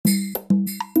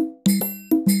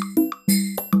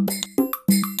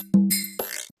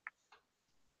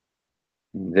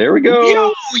There we go.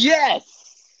 Yo, yes.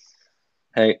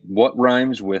 Hey, what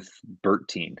rhymes with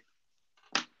Bertine?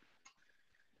 I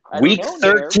don't Week know,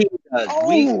 13 does.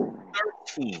 Week Oh.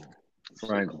 13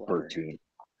 rhymes with clever. Bertine.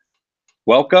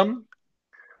 Welcome.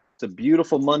 It's a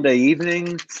beautiful Monday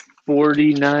evening.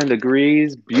 49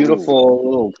 degrees.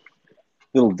 Beautiful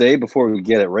little day before we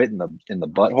get it right in the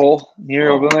butthole here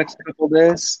over the next couple of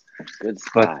days. Good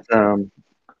spot. But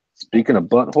speaking of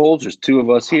buttholes, there's two of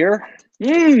us here,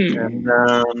 and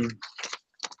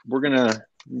we're gonna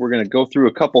go through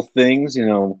a couple things,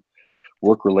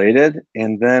 work related,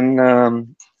 and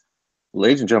then,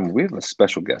 ladies and gentlemen, we have a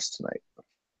special guest tonight,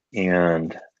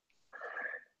 and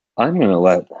I'm gonna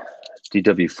let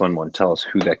DW Fun One tell us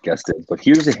who that guest is. But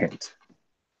here's a hint: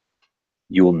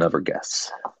 you will never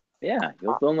guess. Yeah,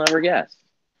 you'll never guess.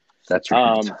 That's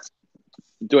your hint.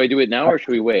 Do I do it now or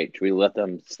should we wait? Should we let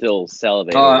them still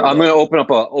salivate? I'm going to open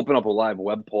up a live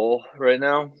web poll right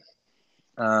now.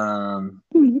 That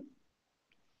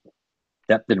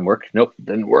didn't work. Nope,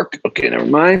 didn't work. Okay, never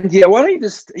mind. Yeah, why don't you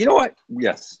just? You know what?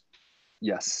 Yes.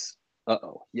 Yes.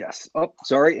 Oh,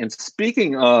 sorry. And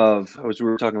speaking of, we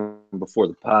were talking before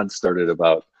the pod started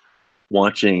about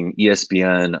watching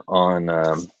ESPN on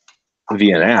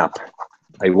via an app.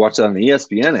 I watched it on the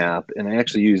ESPN app, and I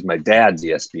actually used my dad's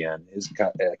ESPN, his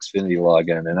Xfinity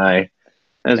login. And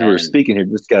as we were speaking here,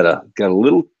 just got a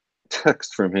little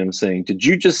text from him saying, "Did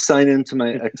you just sign into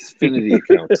my Xfinity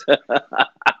account?"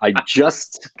 I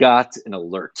just got an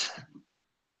alert.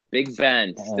 Big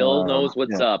Ben still knows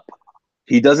what's up.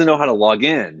 He doesn't know how to log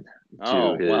in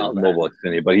to his mobile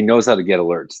Xfinity, but he knows how to get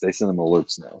alerts. They send him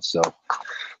alerts now. So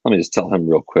let me just tell him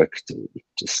real quick to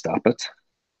just stop it.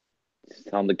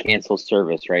 Tell him to cancel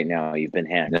service right now. You've been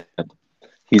hacked. Yeah.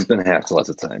 He's been hacked lots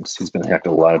of times. He's been hacked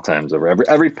a lot of times over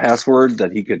every password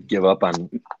that he could give up on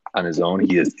his own.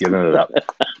 He has given it up.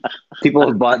 People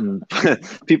have bought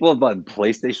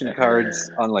PlayStation cards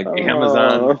on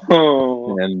Amazon,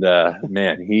 and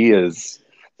man,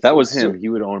 that was him. He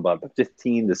would own about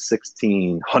 1,500 to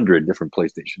 1,600 different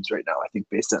PlayStations right now. I think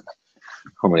based on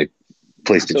how many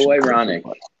PlayStation. So ironic.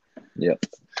 Yep.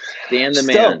 Dan the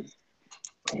man.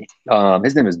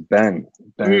 His name is Ben.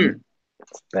 Ben.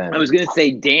 I was gonna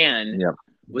say Dan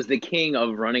was the king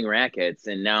of running rackets,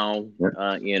 and now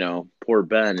poor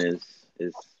Ben is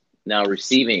now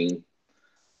receiving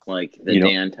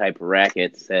Dan type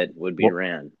rackets that would be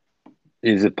ran.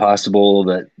 Is it possible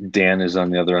that Dan is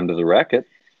on the other end of the racket?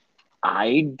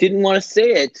 I didn't want to say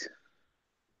it,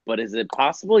 but is it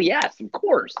possible? Yes, of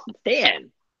course. It's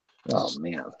Dan. Oh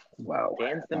man! Wow.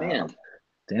 Dan's the man.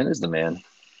 Dan is the man.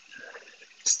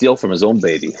 Steal from his own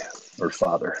baby or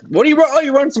father. What are you? Oh,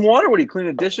 you running some water? What are you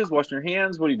cleaning dishes, washing your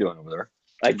hands? What are you doing over there?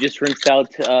 I just rinsed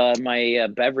out my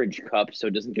beverage cup so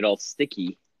it doesn't get all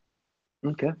sticky.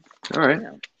 Okay. All right.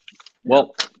 Yeah.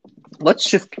 Well, let's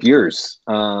shift gears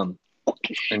and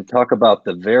talk about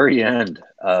the very end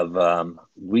of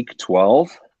week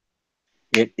 12.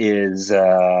 It is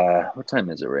what time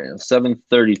is it right now?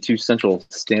 7:32 Central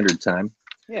Standard Time.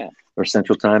 Yeah. Or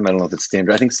Central Time. I don't know if it's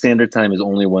standard. I think Standard Time is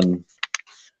only when.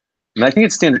 And I think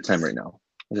it's Standard Time right now.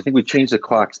 I think we changed the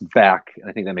clocks back, and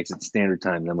I think that makes it Standard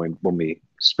Time. Then when we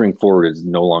spring forward, is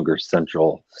no longer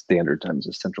Central Standard Time;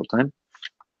 it's Central Time.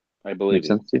 I believe. Makes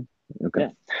sense to you? Okay.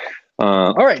 Yeah.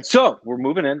 All right, so we're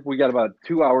moving in. We got about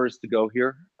 2 hours to go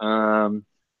here. I've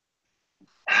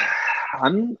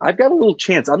got a little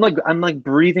chance. I'm like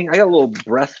breathing. I got a little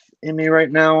breath in me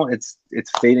right now. It's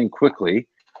fading quickly.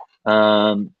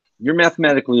 You're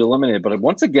mathematically eliminated, but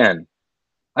once again,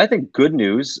 I think good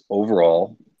news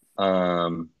overall. You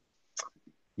and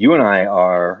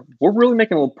we're really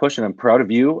making a little push, and I'm proud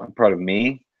of you. I'm proud of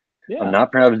me. Yeah. I'm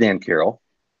not proud of Dan Carroll.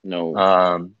 No.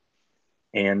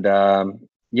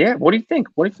 Yeah, what do you think?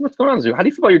 What's going on? How do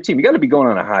you feel about your team? You got to be going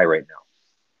on a high right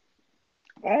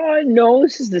now. No,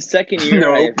 this is the second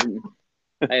year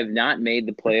I have not made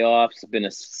the playoffs, been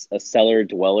a cellar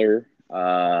dweller.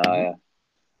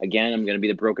 Again, I'm going to be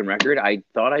the broken record. I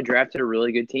thought I drafted a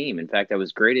really good team. In fact, I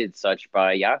was graded such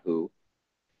by Yahoo.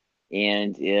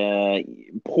 And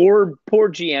poor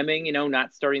GMing,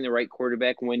 not starting the right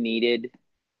quarterback when needed.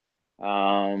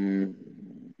 Having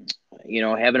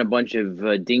a bunch of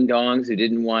ding-dongs who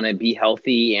didn't want to be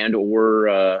healthy and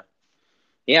or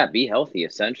be healthy,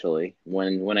 essentially,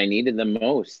 when I needed them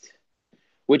most.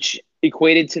 Which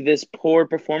equated to this poor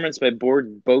performance by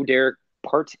Bo Derek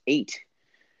Part 8.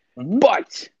 Mm-hmm.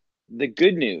 But the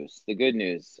good news, I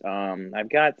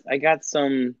got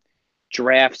some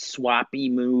draft swappy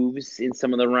moves in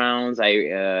some of the rounds.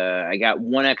 I got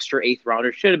one extra 8th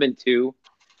rounder, should have been 2.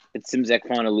 It seems like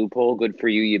found a loophole. Good for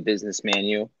you, you businessman,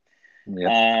 you.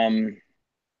 Yep.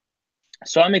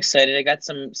 So I'm excited. I got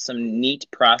some neat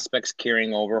prospects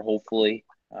carrying over, hopefully,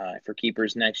 for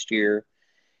keepers next year.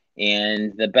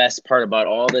 And the best part about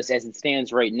all this, as it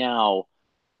stands right now,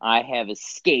 I have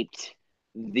escaped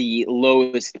the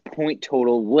lowest point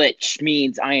total, which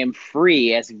means I am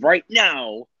free as of right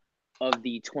now of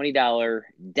the $20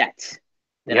 debt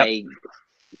that Yep. I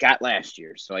got last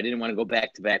year. So I didn't want to go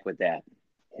back to back with that.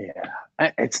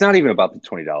 Yeah, it's not even about the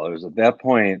 $20. At that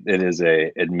point, it is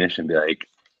a admission. Be like,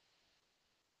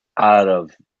 out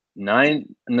of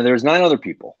nine, and there's 9 other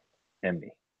people and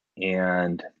me,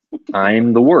 and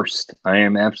I'm the worst. I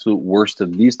am absolute worst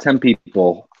of these 10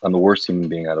 people. I'm the worst human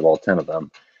being out of all 10 of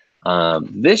them.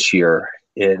 This year,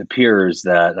 it appears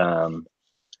that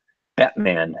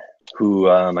Batman, who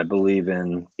I believe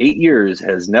in 8 years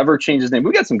has never changed his name.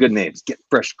 We got some good names: Get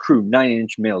Fresh Crew,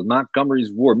 9-Inch Males,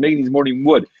 Montgomery's Ward, Maggie's Morning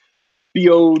Wood,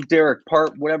 B.O. Derek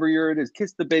Part, whatever year it is,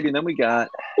 Kiss the Baby. And then we got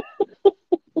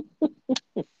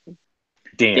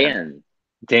Dan.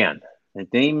 His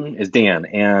name is Dan.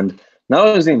 And now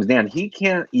that his name is Dan, he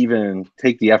can't even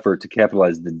take the effort to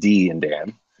capitalize the D in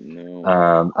Dan.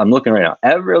 No. I'm looking right now.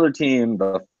 Every other team,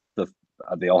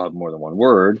 they all have more than one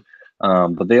word,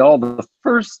 but they all, the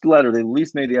first letter, they at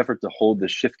least made the effort to hold the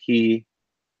shift key,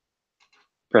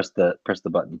 press the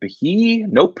button. But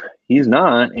nope, he's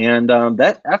not. And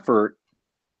that effort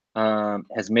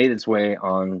has made its way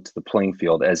onto the playing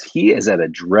field, as he is at a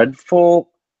dreadful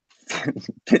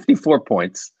 54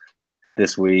 points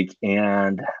this week,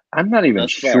 and I'm not even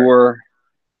sure.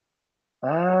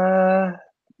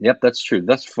 Yep, that's true.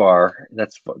 That's far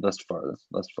is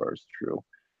true.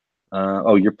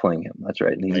 Oh, you're playing him. That's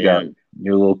right. And he's got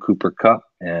your little Cooper Cup,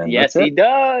 and yes, he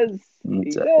does.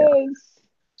 He does. Yeah.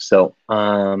 So,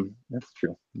 that's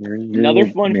true. Another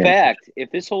fun fact: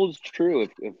 if this holds true,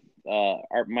 if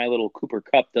my little Cooper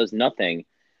Cup does nothing,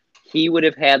 he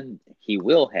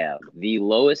will have the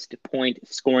lowest point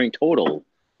scoring total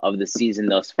of the season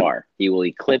thus far. He will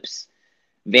eclipse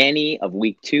Vanny of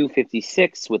week 2,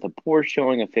 56, with a poor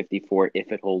showing of 54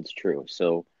 if it holds true.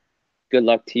 So good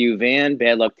luck to you, Van.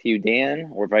 Bad luck to you,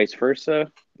 Dan, or vice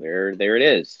versa. There it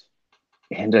is.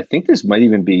 And I think this might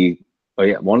even be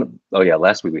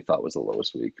last week we thought was the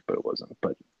lowest week, but it wasn't.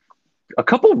 But a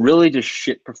couple really just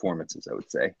shit performances, I would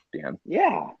say, Dan.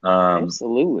 Yeah,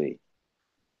 absolutely.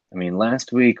 I mean,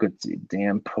 last week, let's see,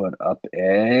 Dan put up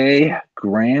a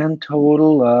grand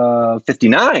total of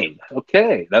 59.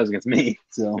 Okay, that was against me.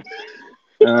 So,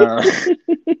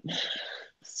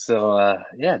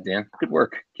 yeah, Dan, good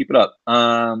work. Keep it up.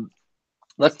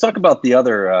 Let's talk about the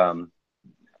other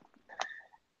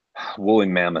woolly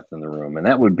mammoth in the room, and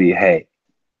that would be, hey,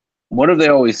 what have they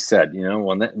always said? You know,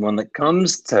 when it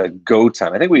comes to go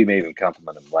time, I think we may even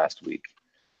compliment him last week.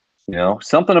 You know,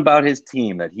 something about his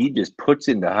team that he just puts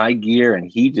into high gear, and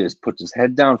he just puts his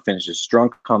head down, finishes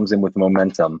strong, comes in with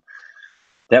momentum.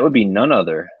 That would be none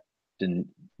other than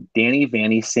Danny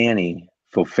Vanny Sanny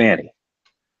Fofani,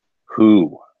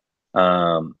 who,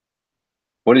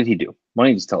 what did he do? Why don't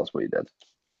you just tell us what he did?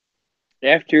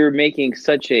 After making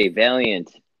such a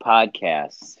valiant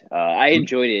podcast, I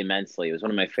enjoyed it immensely. It was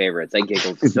one of my favorites. I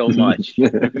giggled so much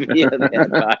via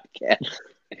that podcast.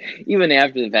 Even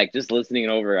after the fact, just listening it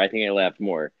over, I think I laughed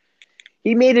more.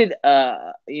 He made it,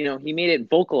 he made it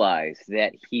vocalized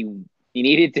that he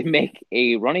needed to make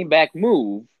a running back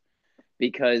move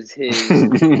because his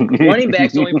running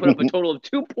backs only put up a total of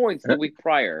 2 points the week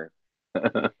prior.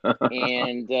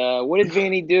 And what did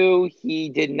Vanny do? He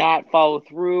did not follow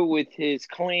through with his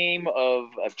claim of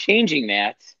changing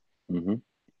that,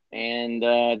 and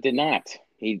did not.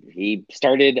 He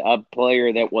started a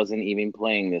player that wasn't even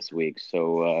playing this week,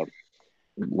 so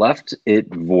left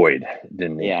it void,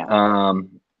 didn't he? Yeah.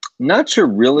 Not sure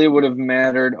really would have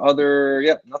mattered.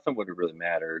 Nothing would have really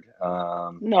mattered.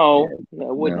 No, it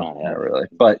would not have. Not really.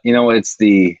 But it's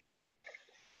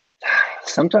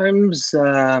sometimes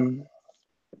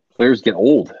players get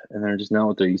old and they're just not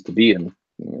what they used to be, and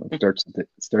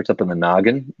starts up in the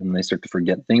noggin, and they start to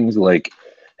forget things like,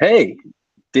 hey,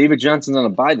 David Johnson's on a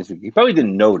bye this week. He probably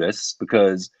didn't notice,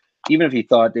 because even if he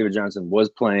thought David Johnson was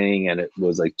playing and it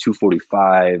was like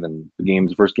 2:45 and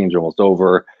the first games are almost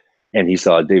over, and he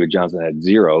saw David Johnson had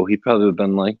 0, he'd probably have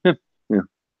been like, yep,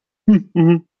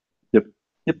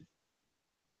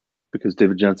 because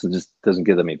David Johnson just doesn't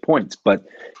get that many points. But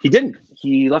he didn't.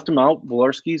 He left him out.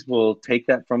 Volarskis will take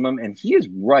that from him, and he is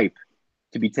ripe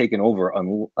to be taken over,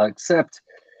 except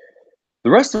the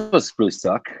rest of us really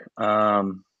suck.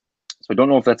 So I don't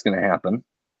know if that's going to happen.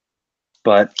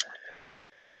 But,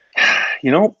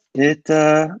 it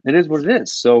is what it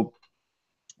is. So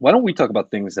why don't we talk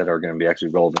about things that are going to be actually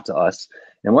relevant to us?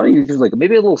 And why don't you do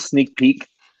maybe a little sneak peek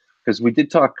because we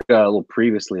did talk a little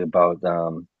previously about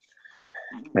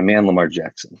my man Lamar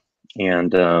Jackson,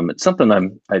 and it's something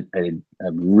I'm a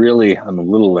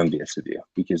little envious of you,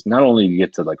 because not only do you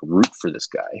get to like root for this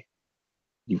guy,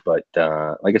 but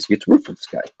I guess you get to root for this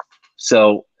guy.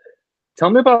 So tell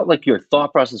me about like your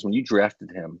thought process when you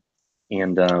drafted him,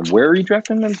 and where are you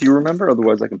drafting him? Do you remember?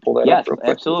 Otherwise, I can pull that up real quick.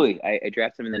 Absolutely. I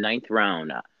drafted him in the 9th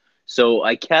round. So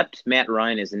I kept Matt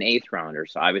Ryan as an 8th rounder.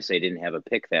 So obviously I didn't have a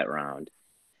pick that round.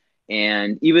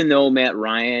 And even though Matt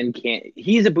Ryan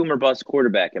he's a boomer bust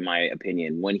quarterback, in my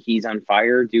opinion. When he's on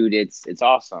fire, dude, it's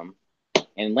awesome.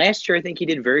 And last year, I think he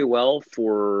did very well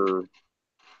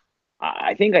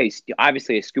I think I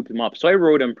scooped him up. So I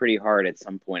rode him pretty hard at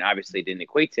some point. Obviously, it didn't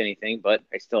equate to anything, but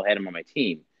I still had him on my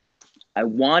team. I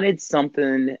wanted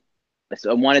something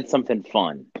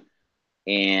fun.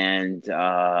 And,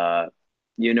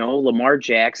 Lamar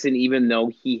Jackson, even though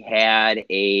he had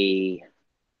a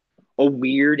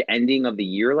weird ending of the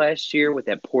year last year with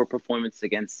that poor performance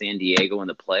against San Diego in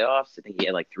the playoffs, I think he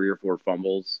had like 3 or 4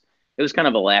 fumbles. It was kind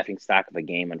of a laughing stock of a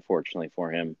game, unfortunately,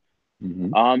 for him.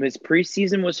 Mm-hmm. His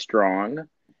preseason was strong,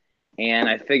 and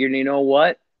I figured, you know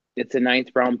what? It's a 9th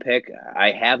round pick.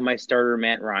 I have my starter,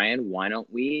 Matt Ryan. Why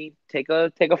don't we take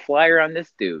a flyer on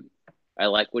this dude? I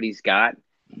like what he's got.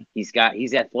 He's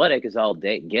athletic as all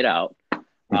day. Get out.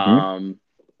 Mm-hmm.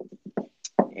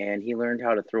 And he learned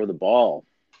how to throw the ball.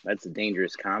 That's a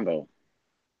dangerous combo.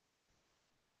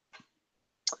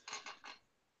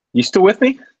 You still with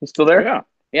me? You still there? Yeah.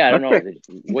 Yeah, I don't know.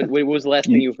 What was the last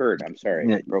thing you heard? I'm sorry.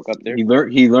 Yeah, broke up there. He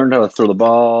learned how to throw the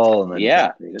ball. And then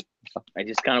I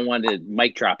just kind of wanted to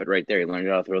mic drop it right there. He learned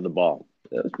how to throw the ball.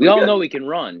 We all know he can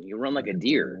run. You run like a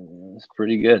deer. That's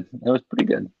pretty good. That was pretty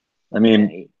good. I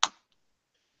mean,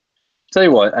 tell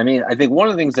you what, I mean, I think one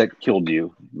of the things that killed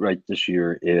you right this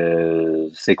year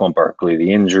is Saquon Barkley,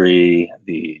 the injury,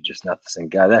 the just not the same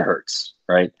guy. That hurts,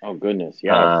 right? Oh, goodness,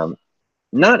 yeah.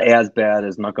 Not as bad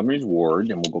as Montgomery's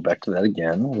Ward, and we'll go back to that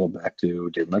again. We'll go back to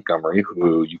David Montgomery,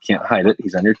 who you can't hide it.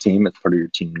 He's on your team. It's part of your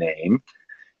team name.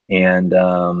 And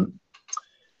another,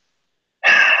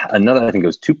 I think it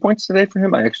was 2 points today for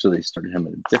him. I actually started him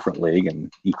in a different league and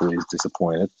equally as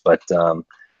disappointed. But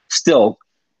still,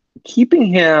 keeping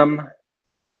him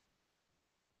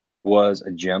was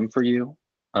a gem for you.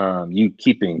 You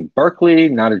keeping Barkley,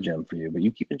 not a gem for you, but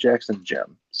you keeping Jackson, a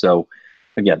gem. So,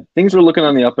 again, things are looking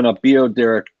on the up and up. B.O.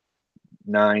 Derek,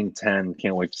 9, 10.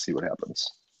 Can't wait to see what happens.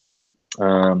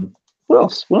 What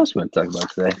else? What else we want to talk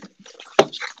about today?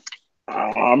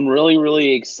 I'm really,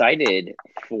 really excited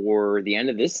for the end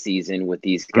of this season with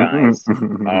these guys.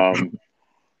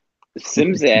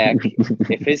 Simzak,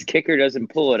 if his kicker doesn't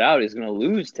pull it out, is going to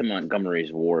lose to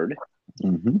Montgomery's Ward.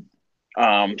 Mm-hmm.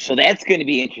 So that's going to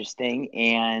be interesting.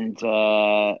 And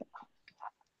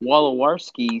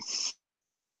Wolowarski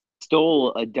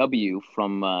stole a W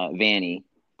from Vanny.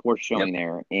 Poor showing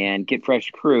there. And Get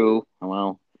Fresh Crew,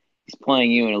 well, he's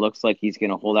playing you, and it looks like he's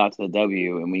going to hold out to the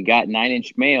W. And we got 9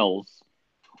 Inch Males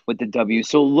with the W.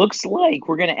 So it looks like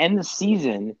we're going to end the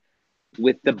season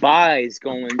with the buys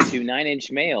going to 9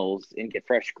 Inch Males and Get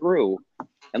Fresh Crew,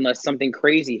 unless something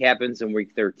crazy happens in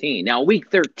week 13. Now,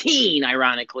 week 13,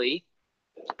 ironically,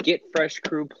 Get Fresh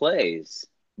Crew plays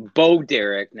Bo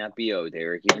Derek, not B.O.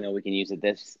 Derek, even though we can use it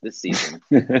this season.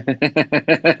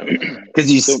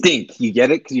 Because you stink. You get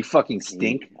it? Because you fucking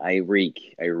stink. I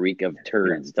reek of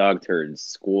turds, dog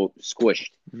turds,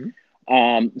 squished.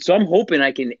 Mm-hmm. So I'm hoping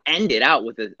I can end it out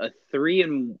with a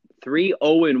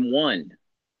 3-0-1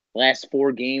 last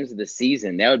 4 games of the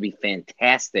season. That would be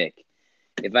fantastic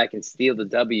if I can steal the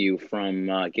W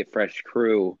from Get Fresh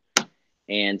Crew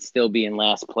and still be in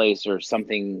last place or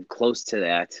something close to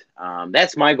that.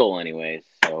 That's my goal anyways.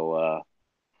 So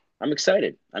I'm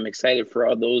excited. I'm excited for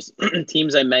all those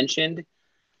teams I mentioned.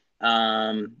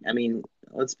 I mean,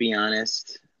 let's be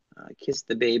honest. Kiss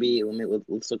the baby.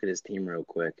 Let's look at his team real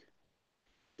quick.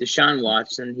 Deshaun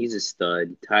Watson, he's a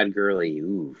stud. Todd Gurley,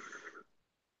 oof.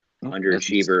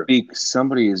 Underachiever.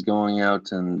 Somebody is going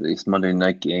out in this Monday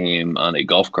night game on a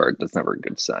golf cart. That's never a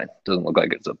good sign. Doesn't look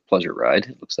like it's a pleasure ride.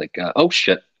 It looks like, oh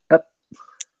shit. Yep.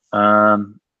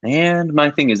 And my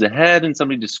thing is ahead, and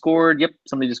somebody just scored. Yep,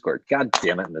 somebody just scored. God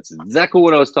damn it. And that's exactly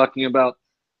what I was talking about.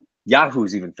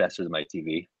 Yahoo's even faster than my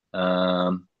TV.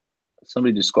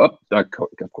 Somebody just scored. Of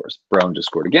course, Brown just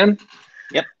scored again.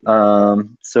 Yep.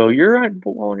 So you're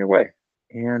well on your way.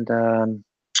 And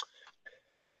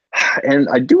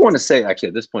I do want to say, actually,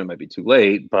 at this point it might be too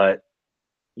late, but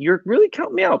you're really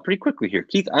counting me out pretty quickly here,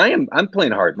 Keith. I'm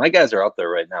playing hard. My guys are out there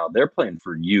right now. They're playing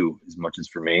for you as much as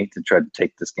for me to try to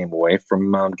take this game away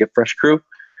from Get Fresh Crew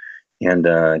and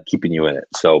keeping you in it.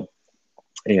 So,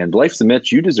 and life's a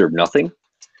Mitch. You deserve nothing.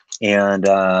 And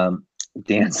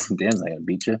Dan's not going to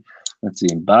beat you. Let's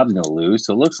see. Bob's going to lose.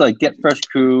 So it looks like Get Fresh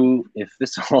Crew, if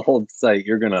this holds, like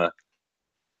you're going to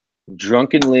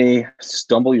drunkenly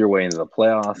stumble your way into the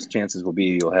playoffs. Chances will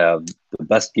be you'll have the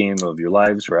best game of your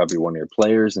lives for every one of your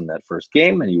players in that first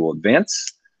game, and you will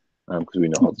advance because we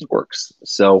know how this works.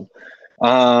 So,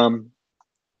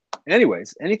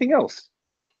 anyways, anything else?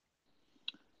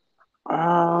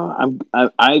 I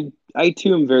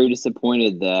too am very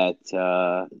disappointed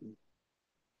that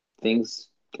things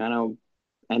kind of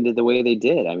ended the way they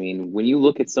did. I mean, when you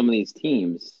look at some of these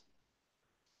teams,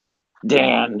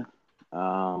 Dan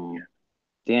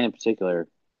in particular,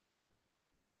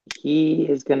 he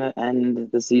is going to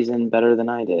end the season better than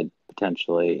I did,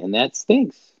 potentially, and that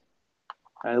stinks.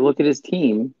 I look at his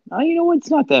team. Oh, you know what? It's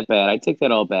not that bad. I take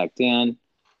that all back. Dan,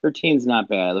 your team's not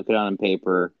bad. I look at it on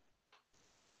paper.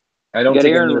 I don't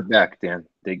take it back, Dan.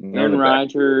 Aaron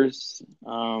Rodgers,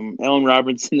 Allen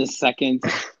Robinson II.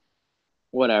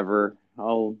 Whatever.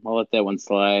 I'll let that one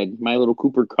slide. My little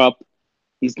Cooper Kupp.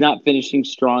 He's not finishing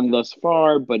strong thus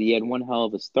far, but he had one hell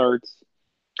of a start.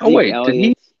 Did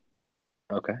he?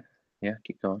 Okay. Yeah,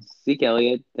 keep going. Zeke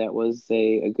Elliott, that was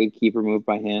a good keeper move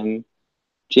by him.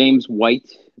 James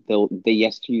White, the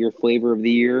yesteryear flavor of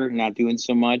the year, not doing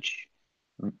so much.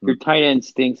 Mm-hmm. Your tight end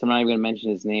stinks. I'm not even going to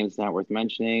mention his name. It's not worth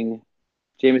mentioning.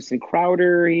 Jamison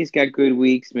Crowder, he's got good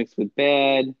weeks mixed with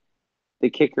bad. The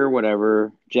kicker,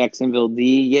 whatever. Jacksonville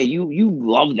D, yeah, you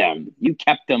love them. You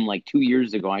kept them like 2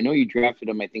 years ago. I know you drafted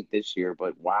them, I think, this year,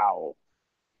 but wow.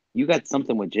 You got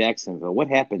something with Jacksonville. What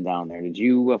happened down there? Did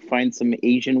you find some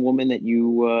Asian woman that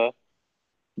you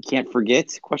can't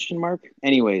forget? Question mark.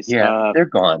 Anyways, yeah, they're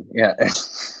gone. Yeah.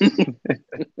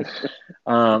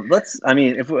 Let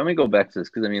me go back to this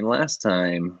because last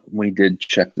time we did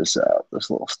check this out. This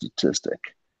little statistic.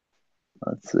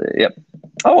 Let's see. Yep.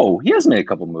 Oh, he has made a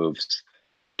couple moves.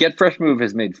 Get Fresh Move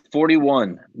has made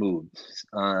 41 moves.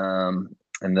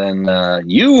 And then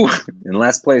you in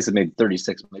last place have made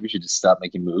 36. Maybe you should just stop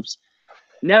making moves.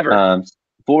 Never.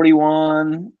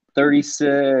 41,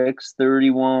 36,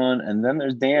 31, and then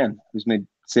there's Dan, who's made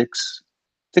six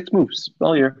moves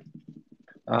all year.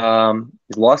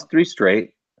 He's lost 3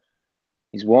 straight.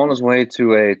 He's well on his way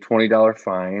to a $20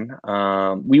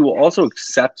 fine. We will also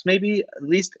accept maybe at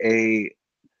least a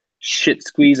shit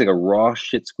squeeze, like a raw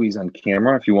shit squeeze on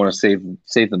camera, if you want to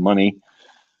save the money.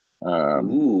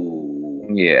 Ooh.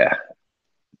 Yeah.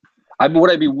 What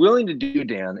I'd be willing to do,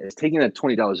 Dan, is taking that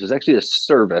 $20. There's actually a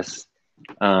service,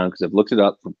 because I've looked it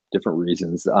up for different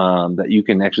reasons, that you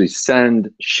can actually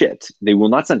send shit. They will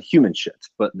not send human shit,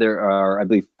 but there are, I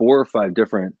believe, 4 or 5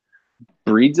 different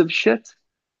breeds of shit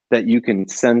that you can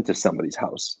send to somebody's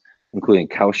house, including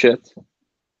cow shit,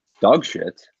 dog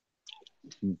shit,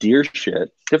 deer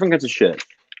shit, different kinds of shit.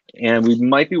 And we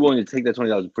might be willing to take that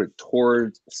 $20 and put it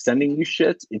towards sending you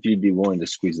shit if you'd be willing to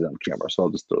squeeze it on camera. So I'll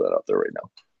just throw that out there right now.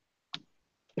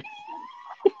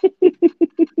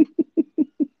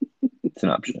 It's an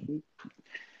option.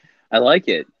 I like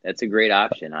it. That's a great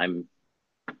option.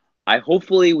 I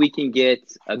hopefully we can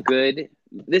get a good.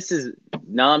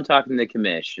 Now I'm talking to the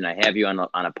commission. I have you on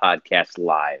a podcast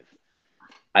live.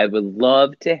 I would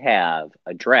love to have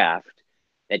a draft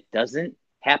that doesn't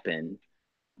happen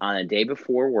on a day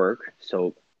before work.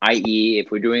 So, i.e.,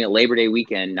 if we're doing it Labor Day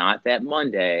weekend, not that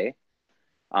Monday,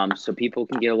 so people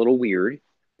can get a little weird.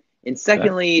 And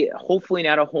secondly, hopefully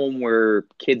not a home where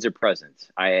kids are present.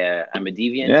 I'm a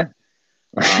deviant.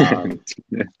 Yeah.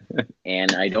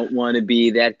 And I don't want to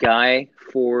be that guy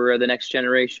for the next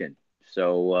generation.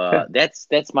 So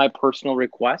that's my personal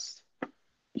request.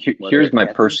 Here's my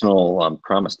personal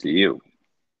promise to you.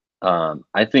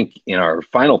 I think in our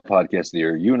final podcast of the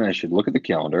year, you and I should look at the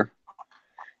calendar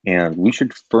and we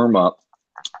should firm up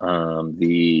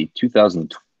the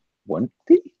 2020.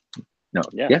 No,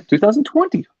 yeah,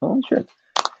 2020. Holy shit.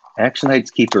 Action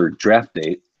Heights Keeper draft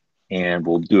date. And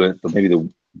we'll do it maybe a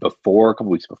couple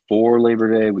weeks before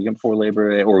Labor Day, weekend before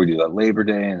Labor Day, or we do that Labor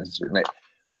Day and a certain night.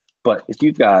 But if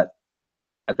you've got,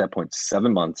 at that point,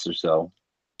 7 months or so,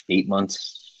 8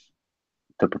 months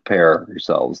to prepare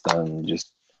yourselves, then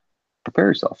just prepare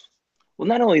yourself. Well,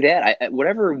 not only that,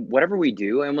 whatever we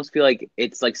do, I almost feel like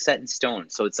it's like set in stone.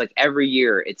 So it's like every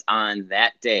year it's on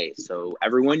that day. So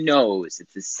everyone knows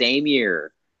it's the same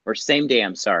year or same day,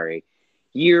 I'm sorry,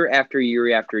 year after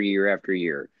year after year after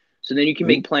year. So then you can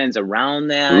make plans around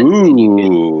that.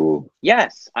 Ooh.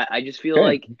 Yes. I just feel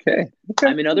like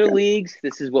I'm in other leagues.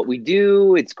 This is what we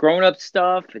do. It's grown-up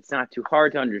stuff. It's not too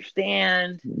hard to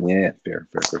understand. Yeah, fair.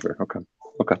 Okay.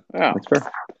 Yeah. That's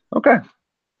fair. Okay.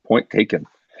 Point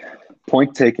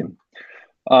taken.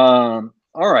 All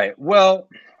right. Well,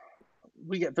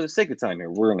 we get for the sake of time here,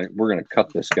 we're gonna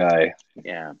cut this guy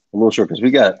Yeah, a little short because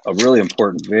we got a really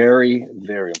important, very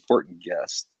very important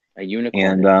guest. a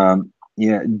unicorn. And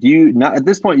yeah, do you not at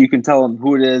this point you can tell him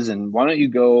who it is, and why don't you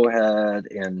go ahead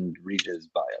and read his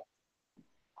bio?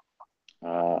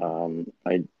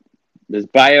 This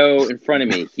bio in front of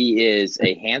me. He is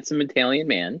a handsome Italian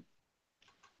man.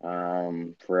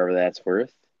 Forever that's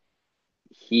worth.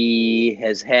 He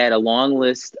has had a long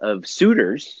list of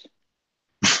suitors,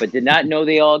 but did not know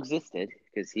they all existed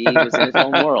because he was in his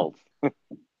own world.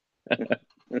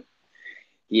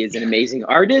 He is an amazing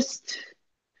artist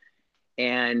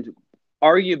and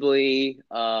arguably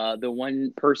the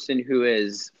one person who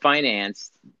has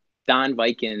financed Don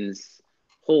Vikings'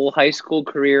 whole high school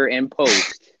career and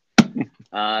post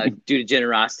due to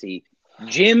generosity.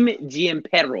 Jim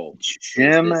Giampetro.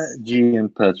 Jim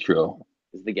Giampetro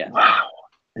is the guest. Wow.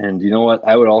 And you know what?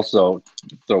 I would also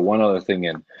throw one other thing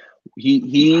in.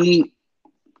 He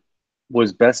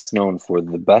was best known for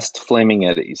the best flaming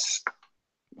eddies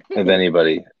of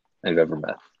anybody I've ever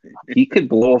met. He could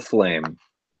blow a flame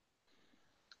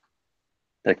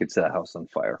that could set a house on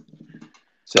fire.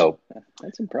 So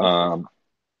that's impressive.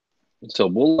 So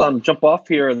we'll jump off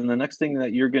here, and the next thing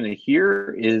that you're going to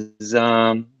hear is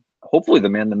hopefully the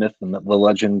man, the myth, the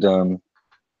legend,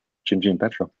 Jim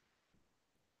Giampetro.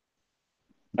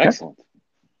 Okay. Excellent.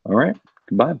 All right.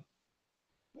 Goodbye.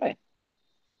 Bye.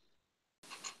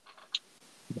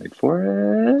 Wait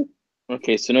for it.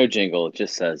 Okay, so no jingle. It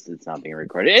just says it's not being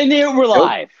recorded. And here we're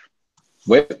live.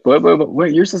 Wait.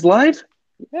 Yours is live?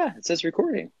 Yeah, it says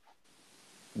recording.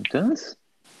 It does?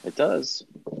 It does.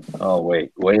 Oh,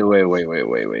 wait.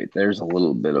 There's a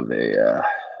little bit of a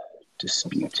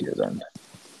dispute here then.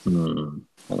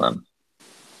 Hold on.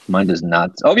 Mine does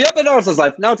not. Oh, yeah, but now it says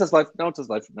live. Now it says live.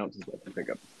 Pick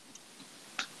up.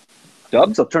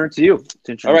 Dubs, I'll turn it to you.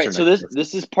 All right, so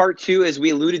this is part 2, as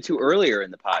we alluded to earlier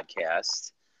in the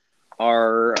podcast.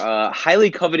 Our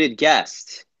highly coveted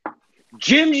guest,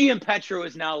 Jim Giampetro,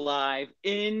 is now live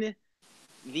in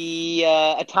the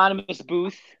autonomous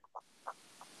booth.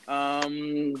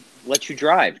 Let you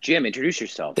drive. Jim, introduce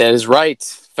yourself. That is right,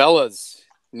 fellas.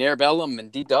 Nair Bellum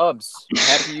and D-Dubs.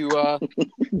 I'm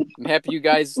happy you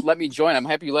guys let me join. I'm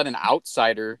happy you let an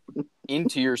outsider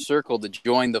into your circle to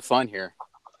join the fun here.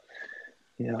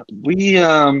 Yeah, we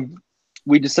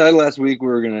decided last week we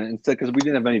were gonna, instead, because we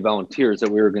didn't have any volunteers,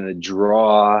 that we were gonna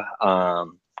draw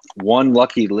one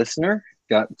lucky listener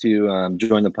got to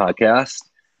join the podcast,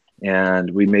 and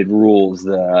we made rules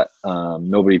that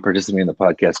nobody participating in the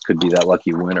podcast could be that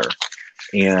lucky winner.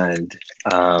 And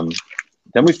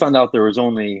then we found out there was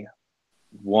only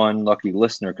one lucky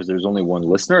listener because there's only one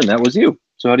listener, and that was you.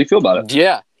 So how do you feel about it?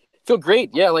 Yeah, feel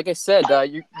great. Yeah, like I said,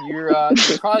 you're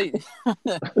probably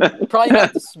probably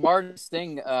not the smartest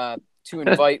thing to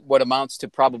invite what amounts to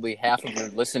probably half of your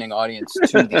listening audience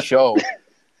to the show,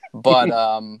 but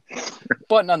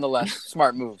nonetheless,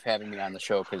 smart move having me on the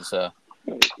show because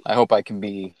I hope I can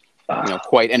be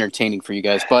quite entertaining for you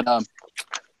guys. But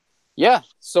yeah,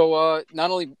 so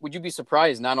not only would you be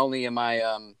surprised, not only am I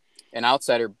an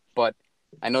outsider, but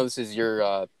I know this is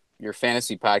your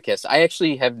fantasy podcast. I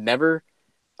actually have never,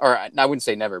 or I wouldn't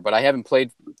say never, but I haven't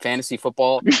played fantasy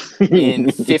football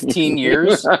in 15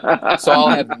 years, so I'll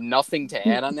have nothing to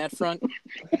add on that front.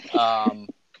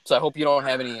 So I hope you don't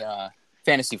have any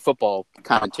fantasy football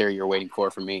commentary you're waiting for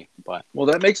from me. But well,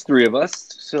 that makes 3 of us.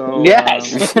 So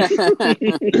yes.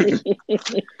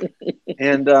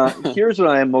 And here's what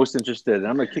I am most interested in.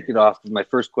 I'm going to kick it off with my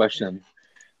first question.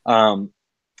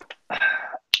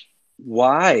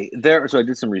 Why there? So I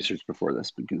did some research before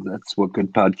this because that's what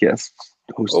good podcast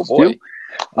hosts do.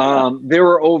 There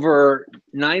were over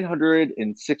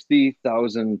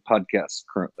 960,000 podcasts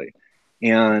currently.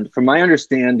 And from my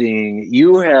understanding,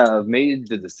 you have made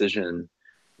the decision,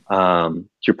 to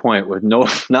your point, with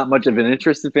not much of an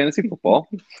interest in fantasy football.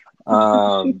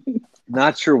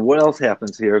 Not sure what else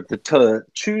happens here, to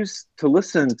choose to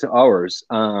listen to ours.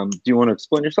 Do you want to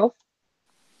explain yourself?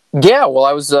 Yeah, well,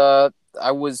 I was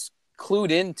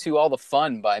clued into all the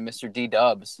fun by Mr.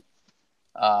 D-Dubs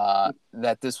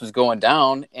that this was going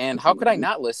down, and how could I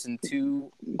not listen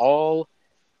to all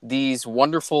these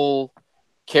wonderful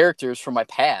characters from my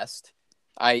past,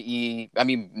 i.e.,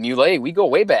 Muley. We go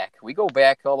way back. We go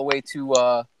back all the way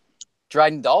to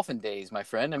Dryden Dolphin days, my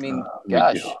friend.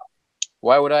 Gosh,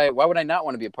 why would I not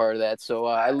want to be a part of that? So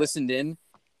I listened in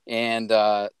and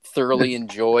thoroughly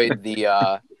enjoyed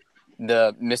the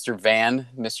Mr.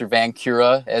 Van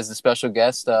Cura as the special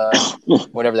guest,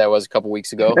 whatever that was a couple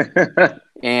weeks ago,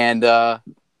 and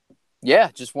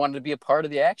just wanted to be a part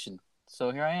of the action.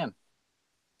 So here I am.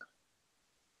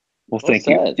 Well, thank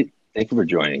you. Thank you for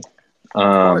joining.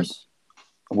 Of course.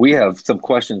 We have some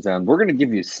questions on. We're going to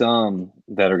give you some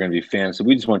that are going to be fantasy.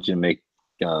 We just want you to make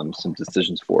some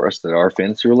decisions for us that are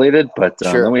fantasy related. But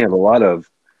Sure. then we have a lot of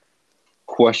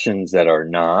questions that are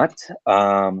not.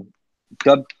 Let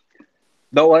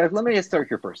me just start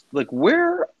here first. Like,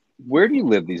 where do you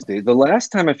live these days? The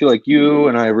last time I feel like you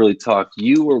and I really talked,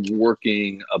 you were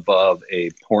working above a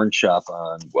porn shop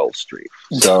on Wells Street.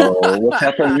 So what's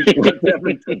happened?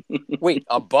 Wait,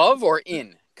 above or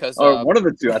in? Because one of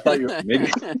the two. I thought you were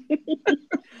maybe.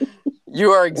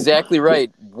 You are exactly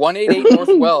right. 188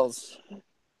 North Wells.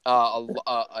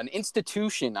 An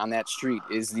institution on that street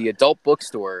is the adult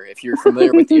bookstore, if you're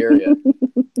familiar with the area.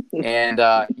 And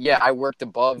I worked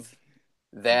above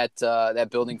that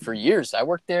building for years. I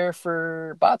worked there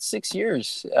for about 6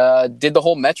 years. Did the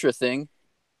whole Metro thing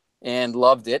and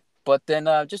loved it, but then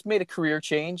just made a career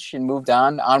change and moved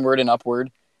onward and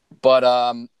upward.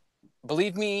 But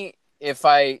believe me, if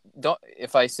I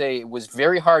say it was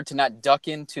very hard to not duck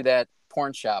into that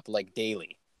porn shop like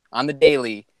on the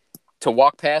daily, to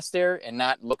walk past there and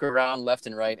not look around left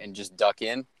and right and just duck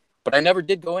in. But I never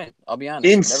did go in. I'll be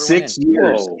honest. In 6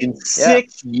 years. Whoa. In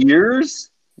 6 years.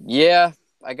 Yeah,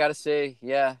 I gotta say,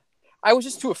 yeah. I was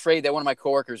just too afraid that one of my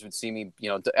coworkers would see me.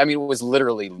 It was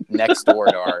literally next door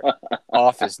to our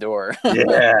office door.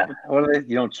 Yeah. What are they?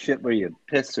 You don't shit where you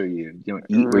piss, or you don't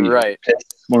eat where you Right. piss.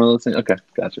 One of those things. Okay,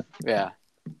 gotcha. Yeah.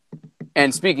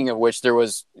 And speaking of which, there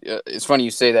was. It's funny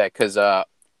you say that because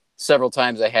several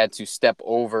times I had to step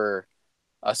over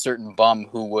a certain bum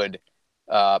who would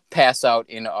pass out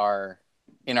in our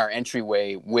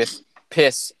entryway with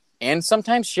piss and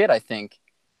sometimes shit, I think,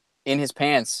 in his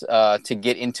pants to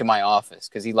get into my office,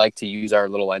 because he liked to use our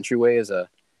little entryway as a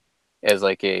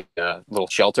little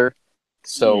shelter.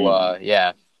 So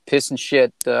piss and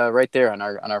shit right there on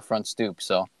our front stoop.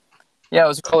 So yeah, it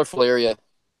was a colorful area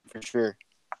for sure.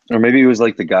 Or maybe it was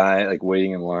like the guy like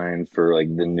waiting in line for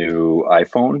like the new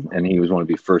iPhone, and he was one to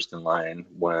be first in line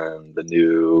when the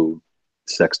new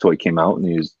sex toy came out, and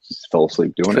he just fell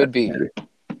asleep doing it. Could be. Maybe.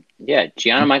 Yeah,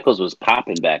 Gianna Michaels was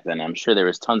popping back then. I'm sure there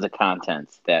was tons of content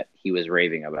that he was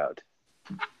raving about.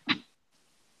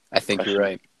 I think you're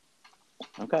right.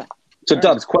 Okay. So,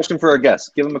 Dubs, question for our guests.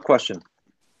 Give him a question.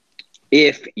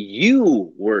 If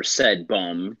you were said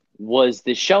bum, was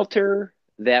the shelter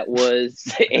that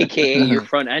was AKA your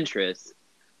front entrance,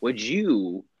 would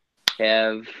you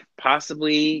have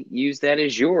possibly used that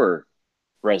as your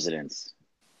residence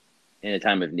in a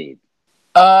time of need?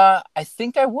 I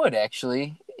think I would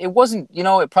actually. It wasn't,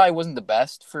 it probably wasn't the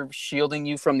best for shielding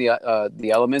you from the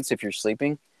elements if you're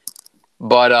sleeping.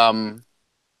 But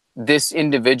this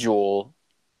individual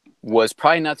was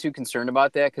probably not too concerned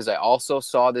about that, because I also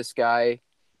saw this guy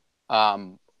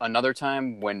another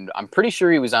time when I'm pretty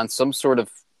sure he was on some sort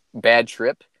of bad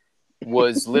trip,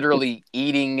 was literally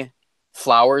eating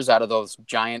flowers out of those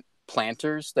giant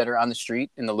planters that are on the street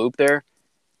in the loop there,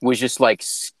 was just like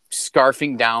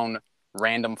scarfing down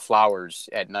random flowers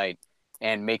at night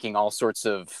and making all sorts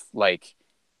of like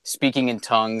speaking in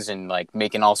tongues and like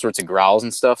making all sorts of growls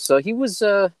and stuff. So he was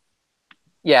I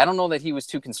don't know that he was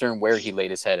too concerned where he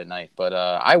laid his head at night, but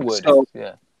I would. So,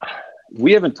 yeah.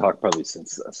 We haven't talked probably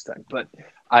since this time, but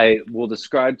I will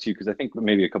describe to you, because I think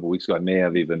maybe a couple of weeks ago I may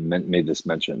have even made this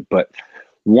mention. But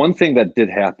one thing that did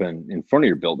happen in front of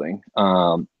your building,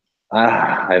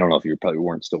 I don't know if you probably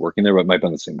weren't still working there, but it might have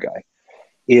been the same guy.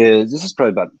 This is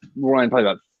probably about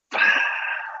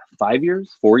 5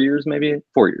 years, 4 years, maybe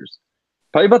 4 years.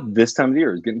 Probably about this time of the year.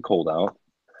 It was getting cold out,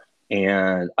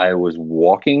 and I was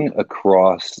walking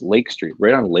across Lake Street,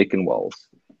 right on Lake and Wells,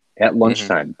 at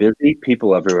lunchtime. Busy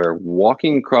people everywhere,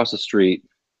 walking across the street,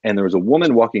 and there was a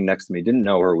woman walking next to me. Didn't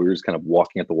know her. We were just kind of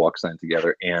walking at the walk sign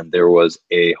together, and there was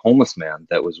a homeless man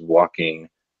that was walking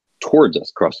towards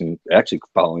us,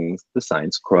 following the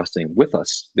signs, crossing with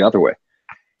us the other way.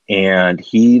 And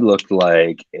he looked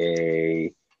like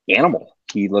a animal.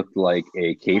 He looked like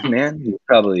a caveman. He was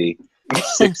probably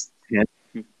 6'10",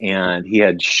 and he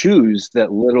had shoes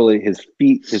that literally his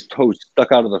toes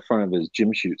stuck out of the front of his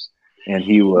gym shoes. And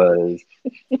he was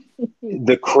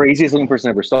the craziest looking person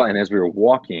I ever saw. And as we were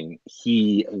walking,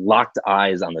 he locked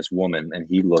eyes on this woman, and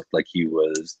he looked like he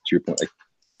was, to your point, like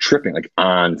tripping, like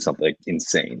on something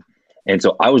insane. And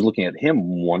so I was looking at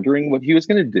him, wondering what he was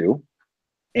going to do.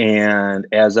 And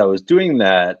as I was doing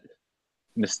that,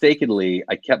 mistakenly,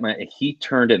 he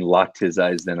turned and locked his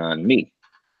eyes then on me.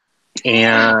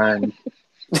 And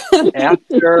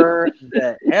after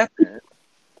that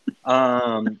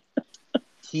happened,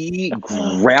 he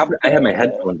grabbed, I had my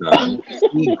headphones on,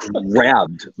 he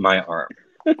grabbed my arm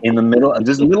in the middle of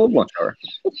lunch hour.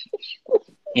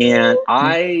 And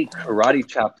I karate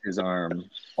chopped his arm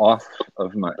off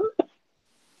of mine.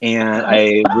 And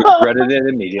I regretted it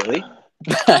immediately.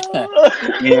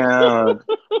 And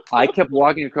I kept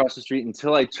walking across the street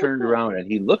until I turned around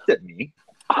and he looked at me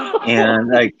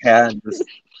and I had this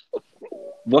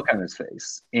look on his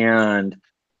face. And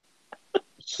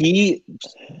we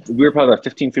were probably about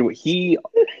 15 feet away. He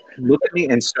looked at me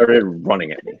and started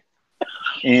running at me.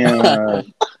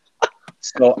 And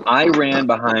so I ran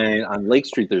behind on Lake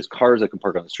Street. There's cars that can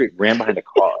park on the street. Ran behind a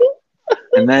car.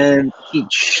 And then he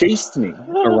chased me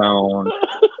around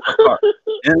a car.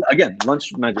 And again,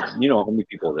 lunch magic, you know how many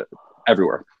people there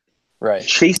everywhere. Right.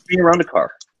 Chased me around a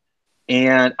car.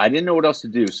 And I didn't know what else to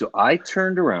do. So I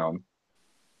turned around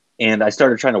and I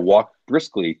started trying to walk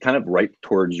briskly, kind of right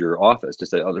towards your office,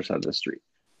 just the other side of the street,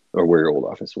 or where your old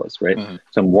office was, right? Mm-hmm.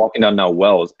 So I'm walking down now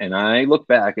Wells, and I look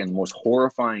back, and the most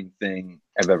horrifying thing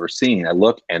I've ever seen. I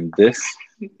look, and this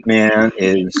man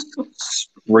is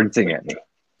sprinting at me.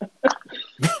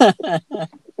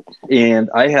 And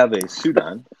I have a suit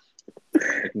on,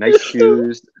 like nice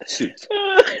shoes, suit.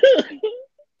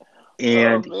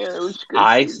 And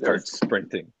I start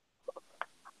sprinting.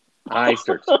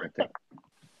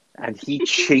 And he is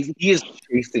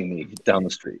chasing me down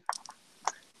the street.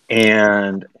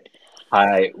 And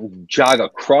I jog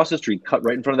across the street, cut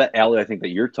right in front of that alley I think that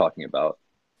you're talking about.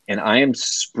 And I am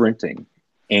sprinting.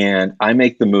 And I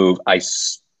make the move. I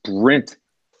sprint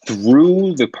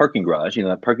through the parking garage. You know,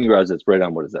 that parking garage that's right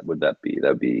on, what is that? Would that be? That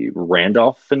would be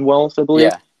Randolph and Wells, I believe.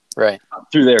 Yeah, right.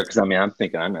 Through there, because I'm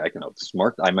thinking I can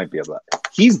outsmart. I might be able to.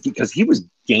 Because he was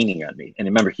gaining on me. And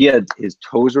remember, his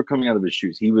toes were coming out of his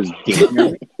shoes. He was gaining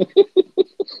on me.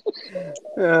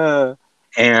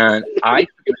 And I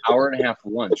took an hour and a half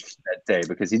lunch that day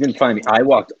because he didn't find me. I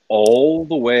walked all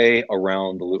the way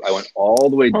around the loop. I went all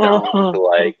the way down to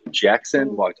like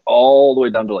Jackson, walked all the way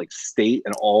down to like State,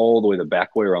 and all the way the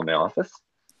back way around the office.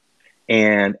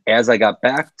 And as I got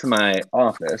back to my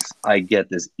office, I get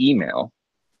this email,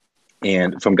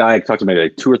 and from a guy I talked to maybe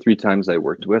like 2 or 3 times I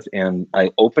worked with, and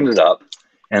I opened it up,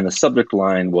 and the subject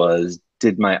line was,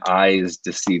 "Did my eyes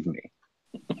deceive me?"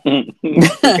 And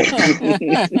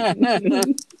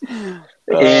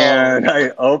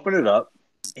I open it up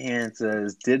and it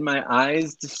says, "Did my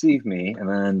eyes deceive me?" And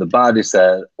then the body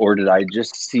said, "Or did I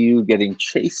just see you getting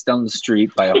chased down the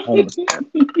street by a homeless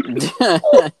man?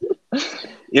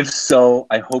 If so,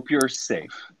 I hope you're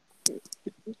safe.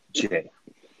 Jay."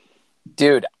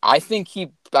 Dude, I think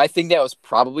that was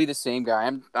probably the same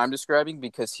guy I'm describing,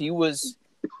 because he was,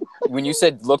 when you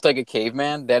said looked like a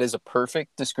caveman, that is a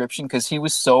perfect description, because he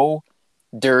was so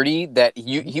dirty that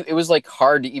it was like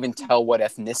hard to even tell what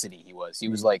ethnicity he was. He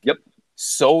was like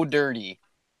so dirty,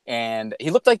 and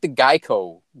he looked like the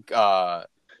Geico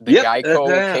Geico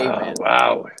caveman.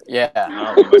 Wow.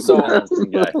 Yeah. So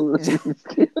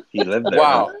he lived there.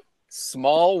 Wow.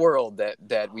 Small world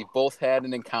that we both had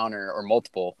an encounter, or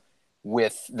multiple,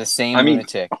 with the same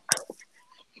lunatic.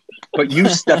 But you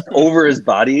stepped over his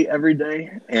body every day,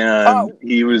 and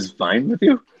he was fine with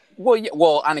you? Well, yeah,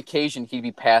 on occasion, he'd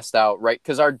be passed out, right?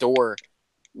 Because our door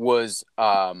was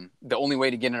the only way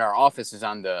to get in our office is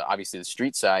on obviously the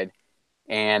street side,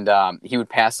 and he would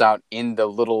pass out in the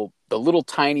little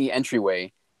tiny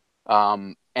entryway,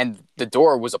 and the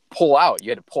door was a pull out.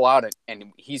 You had to pull out it,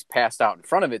 and he's passed out in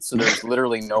front of it, so there's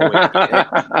literally no way to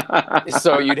get in.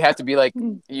 So you'd have to be like,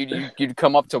 you'd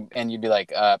come up to, and you'd be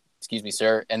like, "Excuse me,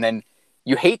 sir," and then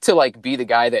you hate to like be the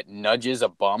guy that nudges a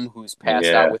bum who's passed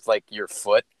out with like your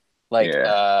foot, like,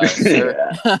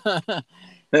 "Sir."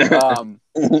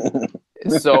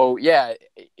 So yeah,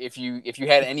 if you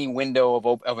had any window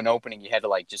of an opening, you had to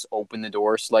like just open the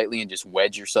door slightly and just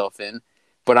wedge yourself in.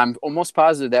 But I'm almost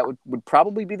positive that would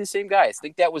probably be the same guy. I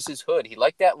think that was his hood. He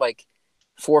liked that like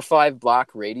 4 or 5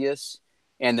 block radius.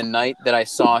 And the night that I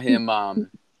saw him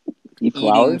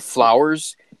eating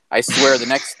flowers, I swear the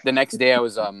next day I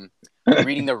was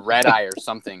reading the Red Eye or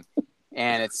something,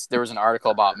 and there was an article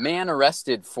about man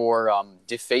arrested for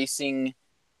defacing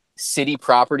city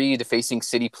property, defacing